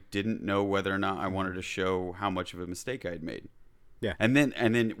 I didn't know whether or not I wanted to show how much of a mistake I had made. Yeah. And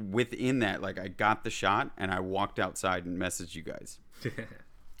then within that, like, I got the shot and I walked outside and messaged you guys. Yeah.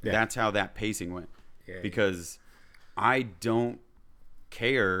 That's how that pacing went. Yeah. Because I don't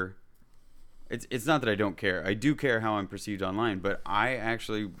care. it's not that I don't care. I do care how I'm perceived online, but I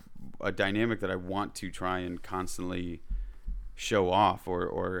actually, a dynamic that I want to try and constantly show off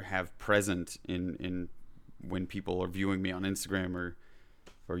or have present in when people are viewing me on Instagram or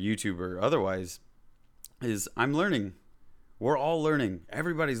YouTube or otherwise, is I'm learning. We're all learning.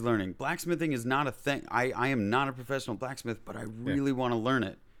 Everybody's learning. Blacksmithing is not a thing. I am not a professional blacksmith, but I really want to learn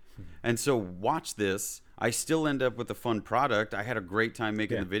it. And so watch this. I still end up with a fun product. I had a great time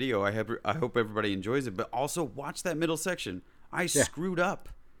making the video. I hope everybody enjoys it. But also watch that middle section. I screwed up.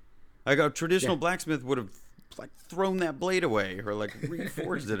 Like a traditional blacksmith would have like thrown that blade away or like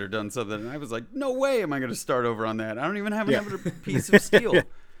reforged it or done something. And I was like, no way am I going to start over on that. I don't even have another piece of steel.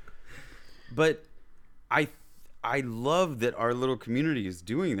 But I love that our little community is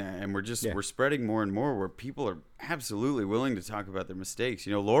doing that, and we're spreading more and more where people are absolutely willing to talk about their mistakes.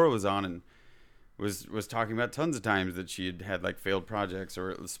 You know, Laura was on and was talking about tons of times that she had like failed projects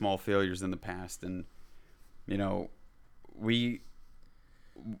or small failures in the past, and you know,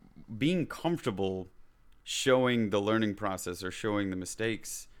 being comfortable showing the learning process or showing the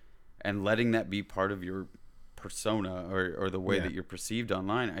mistakes and letting that be part of your persona or the way that you're perceived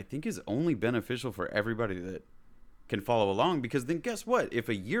online, I think is only beneficial for everybody that can follow along. Because then guess what? If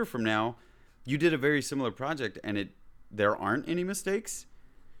a year from now you did a very similar project and there aren't any mistakes,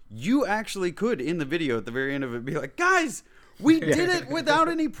 you actually could in the video at the very end of it be like, guys, we did it without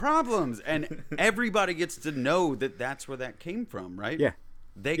any problems. And everybody gets to know that that's where that came from, right? Yeah.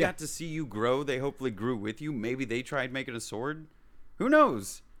 They got to see you grow. They hopefully grew with you. Maybe they tried making a sword. Who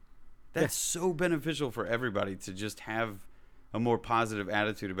knows? That's so beneficial for everybody to just have a more positive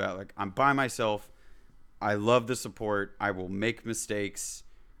attitude about, like, I'm by myself. I love the support. I will make mistakes.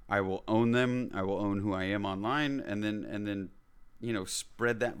 I will own them. I will own who I am online, and then you know,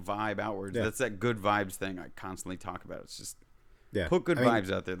 spread that vibe outwards. That's that good vibes thing I constantly talk about. It's just put good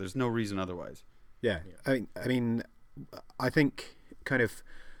vibes out there. There's no reason otherwise. Yeah. I mean, I think kind of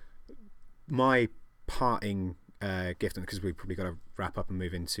my parting gift, because we've probably got to wrap up and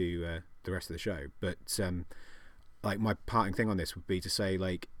move into the rest of the show, but like my parting thing on this would be to say,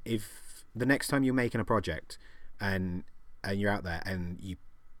 like, if the next time you're making a project and you're out there and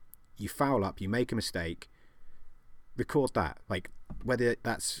you foul up, you make a mistake, record that. Like, whether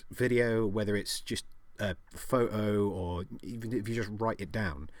that's video, whether it's just a photo, or even if you just write it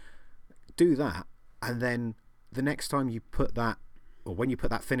down, do that. And then the next time you put that, or when you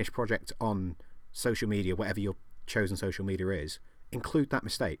put that finished project on social media, whatever your chosen social media is, include that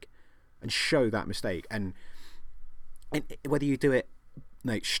mistake and show that mistake. And whether you do it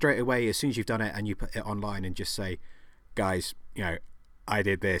like straight away as soon as you've done it and you put it online and just say, guys, you know, I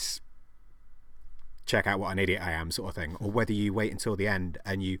did this, check out what an idiot I am, sort of thing, or whether you wait until the end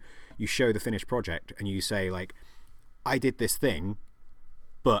and you show the finished project and you say, like, I did this thing,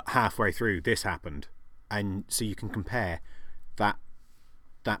 but halfway through this happened. And so you can compare that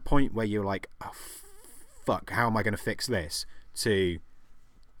point where you're like, oh fuck, how am I going to fix this, to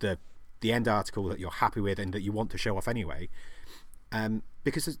the end article that you're happy with and that you want to show off anyway.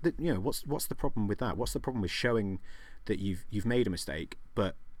 Because you know, what's the problem with that? What's the problem with showing that you've made a mistake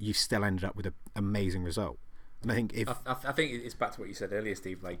but you've still ended up with an amazing result? And I think I think it's back to what you said earlier,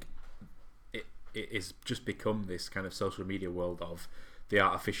 Steve. Like, it is just become this kind of social media world of the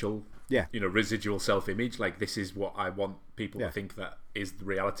artificial, you know, residual self-image. Like, this is what I want people to think that is the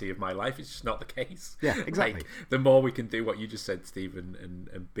reality of my life. It's just not the case. Yeah, exactly. Like, the more we can do what you just said, Steve,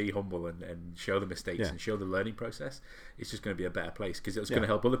 and be humble and show the mistakes and show the learning process, it's just going to be a better place, because it's going to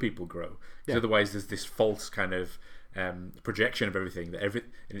help other people grow. Because otherwise there's this false kind of projection of everything that and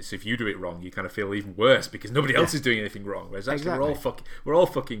it's, if you do it wrong, you kind of feel even worse because nobody else is doing anything wrong. Whereas actually we're all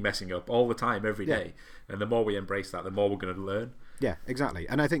fucking messing up all the time, every day. And the more we embrace that, the more we're going to learn. Yeah, exactly.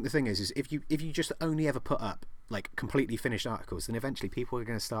 And I think the thing is if you just only ever put up like completely finished articles, then eventually people are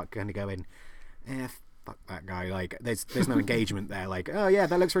going to start kind of going, fuck that guy. Like, there's no engagement there. Like, oh yeah,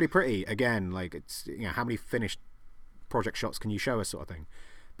 that looks really pretty. Again, like, it's, you know, how many finished project shots can you show us, sort of thing.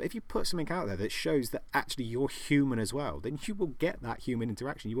 But if you put something out there that shows that actually you're human as well, then you will get that human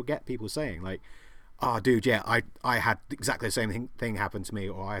interaction. You will get people saying, like, oh dude, yeah, I had exactly the same thing happen to me,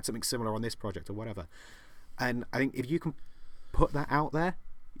 or I had something similar on this project, or whatever. And I think if you can put that out there,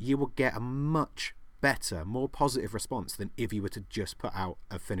 you will get a much better, more positive response than if you were to just put out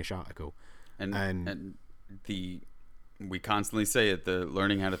a finished article. And we constantly say it, the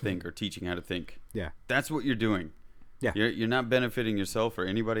learning how to think or teaching how to think. Yeah. That's what you're doing. Yeah. You're not benefiting yourself or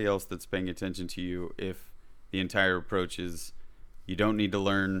anybody else that's paying attention to you if the entire approach is you don't need to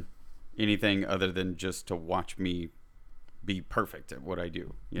learn anything other than just to watch me be perfect at what I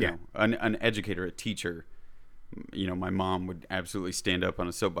do. You know, an educator, a teacher, you know, my mom would absolutely stand up on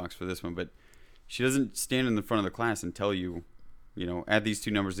a soapbox for this one, but she doesn't stand in the front of the class and tell you, add these two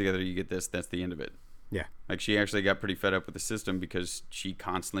numbers together, you get this. That's the end of it. Yeah. Like, she actually got pretty fed up with the system because she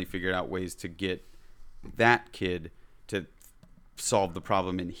constantly figured out ways to get that kid to solve the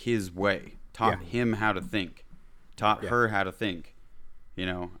problem in his way. Taught him how to think. Taught her how to think.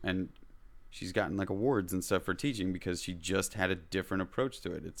 And she's gotten like awards and stuff for teaching because she just had a different approach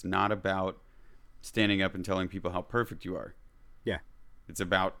to it. It's not about standing up and telling people how perfect you are. Yeah. It's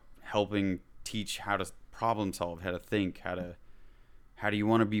about helping teach how to problem solve, how to think, how do you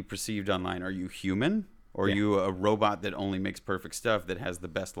want to be perceived online? Are you human, or are you a robot that only makes perfect stuff that has the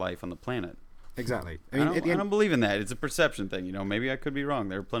best life on the planet? Exactly. I don't believe in that. It's a perception thing. Maybe I could be wrong.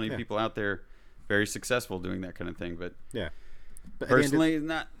 There are plenty of people out there very successful doing that kind of thing, but personally,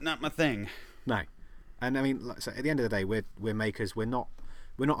 not my thing. No. And I mean, so at the end of the day, we're makers. We're not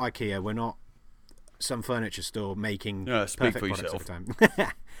IKEA. We're not some furniture store making speak perfect for products yourself. all the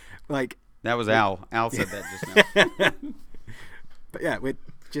time. Like, that was Al. Al said that just now. But yeah, we're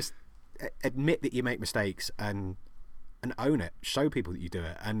just admit that you make mistakes and own it. Show people that you do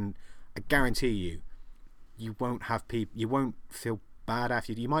it, and I guarantee you won't have people. You won't feel bad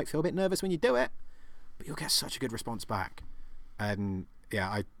after you. You might feel a bit nervous when you do it, but you'll get such a good response back. And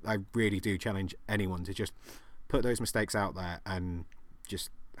yeah, I really do challenge anyone to just put those mistakes out there and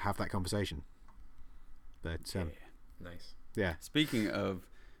just have that conversation. But nice. Yeah. Speaking of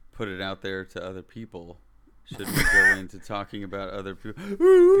put it out there to other people, should we go into talking about other people?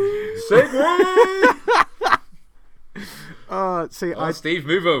 Segue! Steve,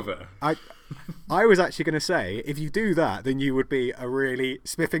 move over. I was actually going to say, if you do that, then you would be a really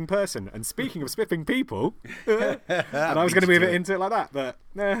spiffing person. And speaking of spiffing people, and I was going to move it into it like that, but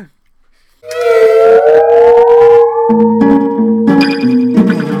nah.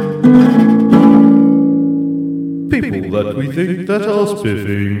 People that we think that are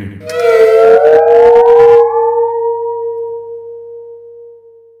spiffing.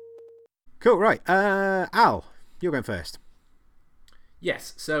 Cool, right. Al, you're going first.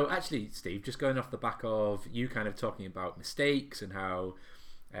 Yes, so actually, Steve, just going off the back of you kind of talking about mistakes and how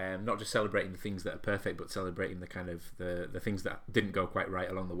not just celebrating the things that are perfect, but celebrating the kind of the things that didn't go quite right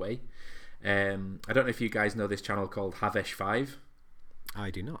along the way. I don't know if you guys know this channel called Havesh5. I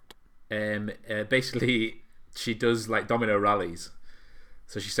do not. Basically, she does like domino rallies.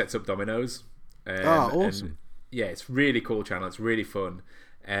 So she sets up dominoes. Awesome. And, yeah, it's really cool channel. It's really fun.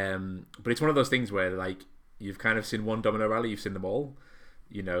 But it's one of those things where like you've kind of seen one domino rally, you've seen them all.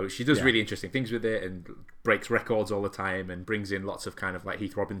 She does really interesting things with it and breaks records all the time and brings in lots of kind of like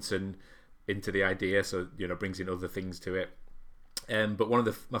Heath Robinson into the idea. So, brings in other things to it. But one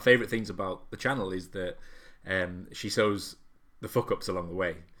of my favourite things about the channel is that she shows the fuck-ups along the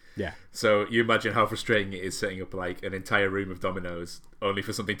way. Yeah. So you imagine how frustrating it is setting up like an entire room of dominoes only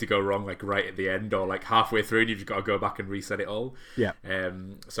for something to go wrong like right at the end or like halfway through and you've got to go back and reset it all. Yeah.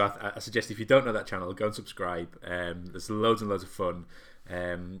 So I suggest if you don't know that channel, go and subscribe. There's loads and loads of fun.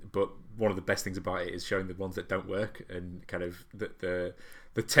 But one of the best things about it is showing the ones that don't work and kind of the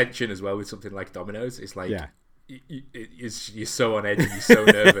tension as well with something like dominoes. It's like you're so on edge and you're so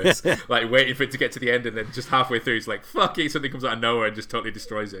nervous, like waiting for it to get to the end, and then just halfway through it's like fuck it, something comes out of nowhere and just totally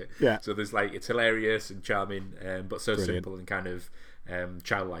destroys it. Yeah. So there's like it's hilarious and charming, but so Brilliant. simple and kind of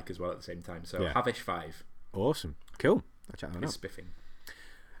childlike as well at the same time. So Havesh5. Awesome. Cool. I'll check that out. It's spiffing.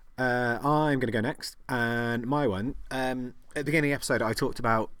 I'm going to go next, and my one. At the beginning of the episode, I talked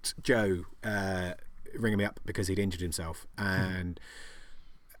about Joe ringing me up because he'd injured himself, and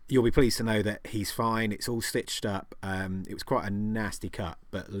you'll be pleased to know that he's fine. It's all stitched up. It was quite a nasty cut,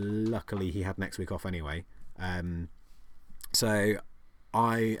 but luckily he had next week off anyway. So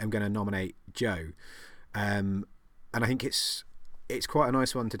I am going to nominate Joe, and I think it's quite a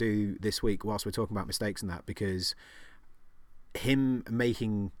nice one to do this week whilst we're talking about mistakes and that, because him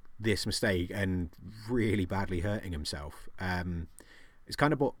making this mistake and really badly hurting himself, it's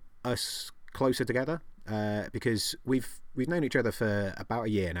kind of brought us closer together, because we've known each other for about a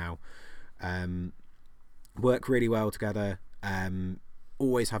year now, work really well together,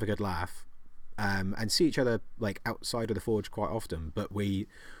 always have a good laugh, and see each other like outside of the forge quite often, but we're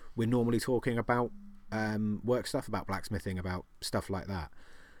normally talking about work stuff, about blacksmithing, about stuff like that,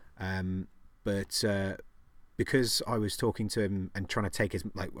 but because I was talking to him and trying to take his,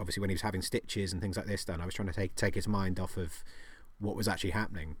 like, obviously when he was having stitches and things like this done, I was trying to take his mind off of what was actually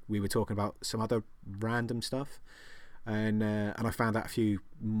happening. We were talking about some other random stuff, and I found out a few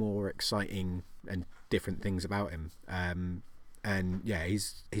more exciting and different things about him. And yeah,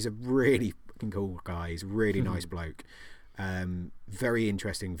 he's a really fucking cool guy. He's a really nice bloke. Very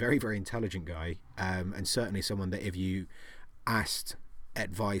interesting, very, very intelligent guy, and certainly someone that if you asked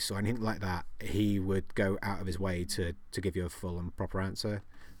advice or anything like that, he would go out of his way to give you a full and proper answer.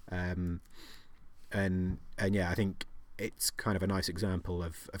 And yeah, I think it's kind of a nice example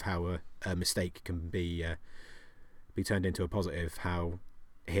of how a mistake can be turned into a positive. How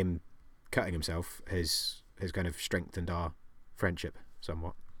him cutting himself has kind of strengthened our friendship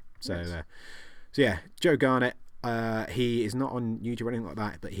somewhat. So, Nice. So yeah, Joe Garnett. He is not on YouTube or anything like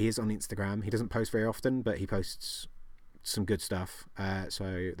that, but he is on Instagram. He doesn't post very often, but he posts some good stuff.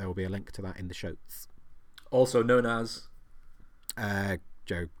 So there will be a link to that in the shows. Also known as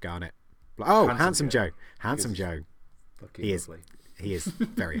Joe Garnett. Oh, Handsome Handsome Joe. Joe. Handsome Joe. fucking He is. lovely. He is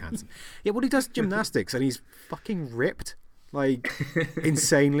very handsome. Yeah, well, he does gymnastics and he's fucking ripped, like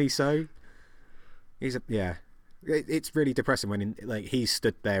insanely so. It's really depressing when like he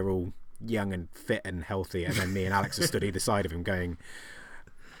stood there all young and fit and healthy, and then me and Alex have stood either side of him going,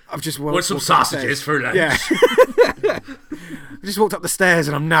 "I've just Want some walked up the sausages stairs." for lunch? Yeah, I just walked up the stairs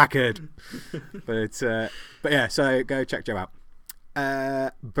and I'm knackered. But yeah, so go check Joe out.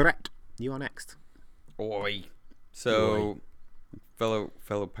 Brett, you are next. Oi. So,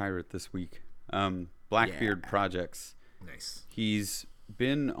 fellow pirate this week. Blackbeard Yeah. Projects. Nice. He's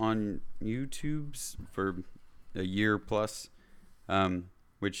been on YouTube's for a year plus,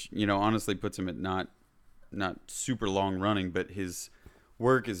 which honestly puts him at not super long running, but his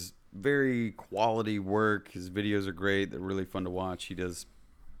work is very quality work. His videos are great. They're really fun to watch. He does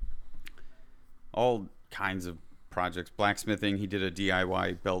all kinds of projects. Blacksmithing. He did a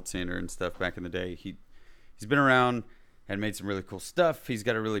DIY belt sander and stuff back in the day. He's been around and made some really cool stuff. He's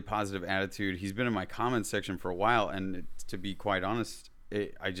got a really positive attitude. He's been in my comments section for a while, and to be quite honest,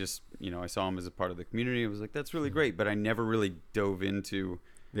 I just I saw him as a part of the community. I was like, that's really great, but I never really dove into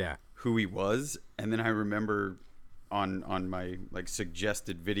who he was. And then I remember on my like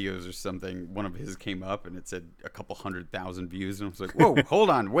suggested videos or something, one of his came up and it said a couple 100,000 views, and I was like, whoa, hold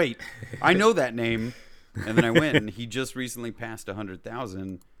on, wait, I know that name. And then I went, and he just recently passed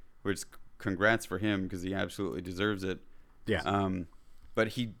 100,000, which congrats for him because he absolutely deserves it. Yeah. But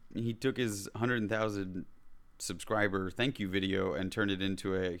he took his 100,000 subscriber thank you video and turned it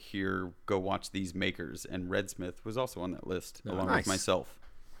into a here, go watch these makers. And Redsmith was also on that list along Nice. with myself.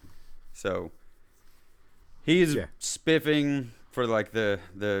 So he is spiffing for like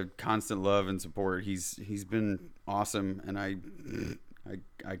the constant love and support. He's been awesome, and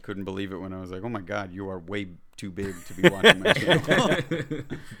I couldn't believe it when I was like, oh my God, you are way too big to be watching my channel.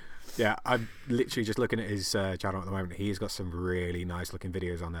 Yeah, I'm literally just looking at his channel at the moment. He's got some really nice looking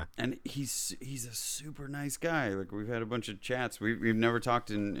videos on there. And he's a super nice guy. Like, we've had a bunch of chats. We've never talked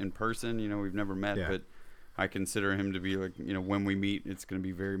in person. We've never met, but I consider him to be like, when we meet, it's going to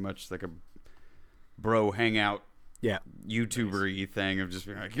be very much like a bro hangout. Yeah, YouTuber-y thing of just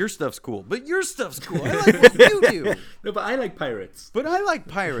being like, your stuff's cool, but your stuff's cool. I like what you do. No, but I like pirates. But I like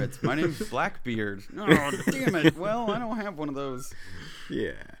pirates. My name's Blackbeard. Oh, damn it. Well, I don't have one of those.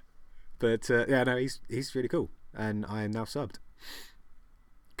 yeah. But yeah, no, he's really cool, and I am now subbed.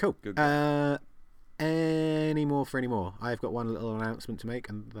 Cool. Good. Any more? I've got one little announcement to make,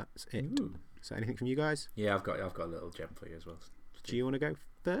 and that's it. Ooh. Is there anything from you guys? Yeah, I've got a little gem for you as well. Do you want to go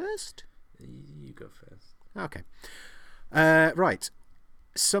first? You go first. Okay. Right.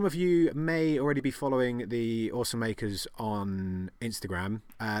 Some of you may already be following the Awesome Makers on Instagram.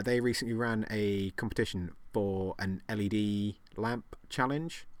 They recently ran a competition for an LED lamp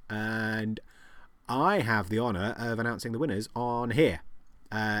challenge, and I have the honour of announcing the winners on here.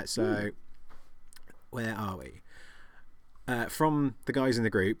 So, where are we? From the guys in the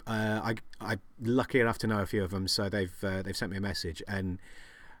group, I'm lucky enough to know a few of them, so they've sent me a message, and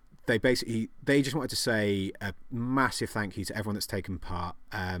they just wanted to say a massive thank you to everyone that's taken part.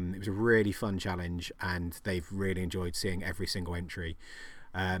 It was a really fun challenge, and they've really enjoyed seeing every single entry.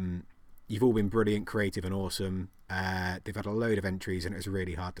 You've all been brilliant, creative, and awesome. They've had a load of entries, and it was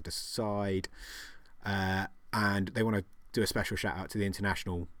really hard to decide. And they want to do a special shout out to the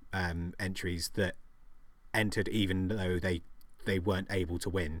international entries that entered, even though they weren't able to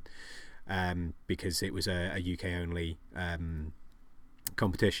win, because it was a UK only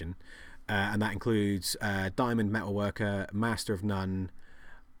competition, and that includes Diamond Metalworker, Master of None,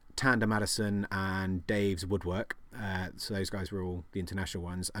 Tanda Madison, and Dave's Woodwork. So those guys were all the international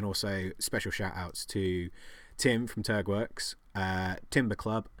ones, and also special shout outs to Tim from Turgworks, Timber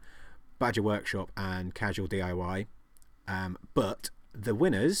Club, Badger Workshop, and Casual DIY. But the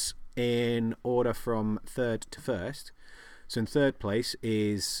winners in order from third to first. So in third place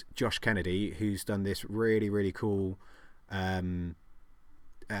is Josh Kennedy, who's done this really, really cool like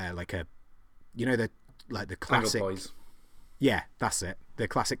a, the classic, Anglepoise. yeah, that's it, the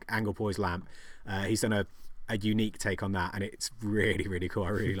classic Anglepoise lamp. He's done a a unique take on that, and it's really, really cool. I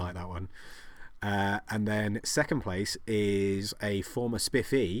really like that one. And then second place is a former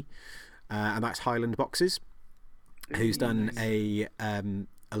Spiffy, and that's Highland Boxes, who's done a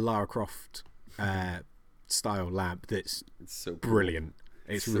Lara Croft style lamp that's so cool. brilliant.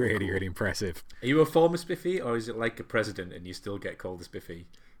 It's so really, cool. Really impressive. Are you a former Spiffy, or is it like a president and you still get called a Spiffy?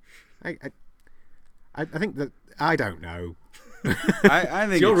 I think that I don't know. I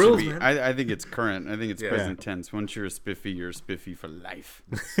think your it rules, should be. man. I think it's current. I think it's present tense. Once you're a Spiffy, you're a Spiffy for life.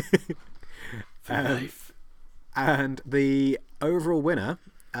 For life. And the overall winner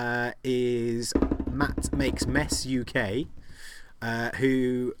is Matt Makes Mess UK,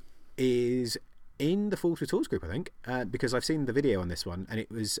 who is in the Fools with Tools group, I think, because I've seen the video on this one, and it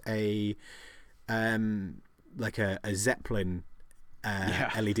was a like a Zeppelin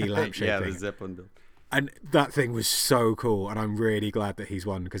LED lampshade yeah, thing. the Zeppelin build. And that thing was so cool, and I'm really glad that he's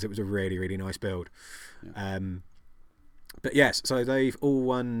won because it was a really, really nice build. Yeah. But yes, so they've all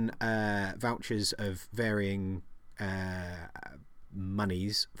won vouchers of varying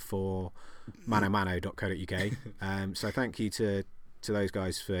monies for manomano.co.uk. So thank you to those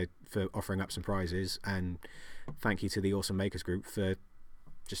guys for offering up some prizes, and thank you to the Awesome Makers group for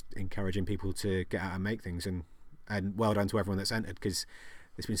just encouraging people to get out and make things, and well done to everyone that's entered, because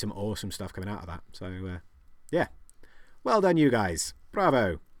there's been some awesome stuff coming out of that. So yeah, well done you guys,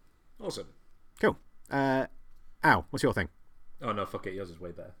 bravo. Awesome. Cool. Al, what's your thing? Oh no, fuck it, yours is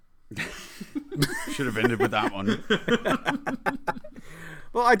way better. Should have ended with that one.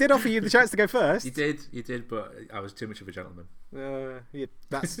 Well, I did offer you the chance to go first. You did, but I was too much of a gentleman.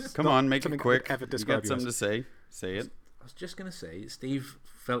 That's Come on, make it quick. Ever you got something to say? Say it. I was just gonna say, Steve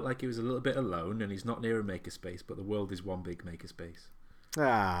felt like he was a little bit alone, and he's not near a makerspace, but the world is one big makerspace.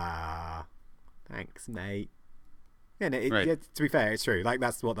 Ah, thanks, mate. Yeah, no, Right. Yeah, to be fair, it's true. Like,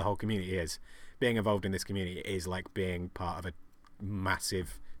 that's what the whole community is. Being involved in this community is like being part of a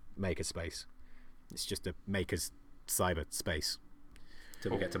massive makerspace. It's just a maker's cyber space.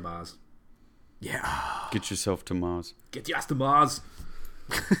 Till we get to Mars. Yeah. Get yourself to Mars. Get your ass to Mars.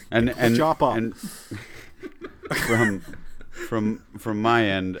 And Japa. and from my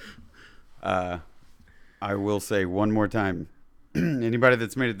end, I will say one more time. Anybody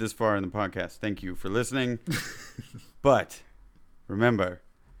that's made it this far in the podcast, thank you for listening. But remember,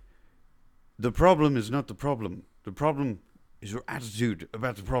 the problem is not the problem. The problem is your attitude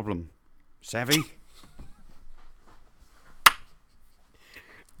about the problem. Savvy?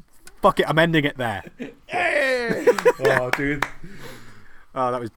 Fuck it, I'm ending it there. Oh, dude. Oh, that was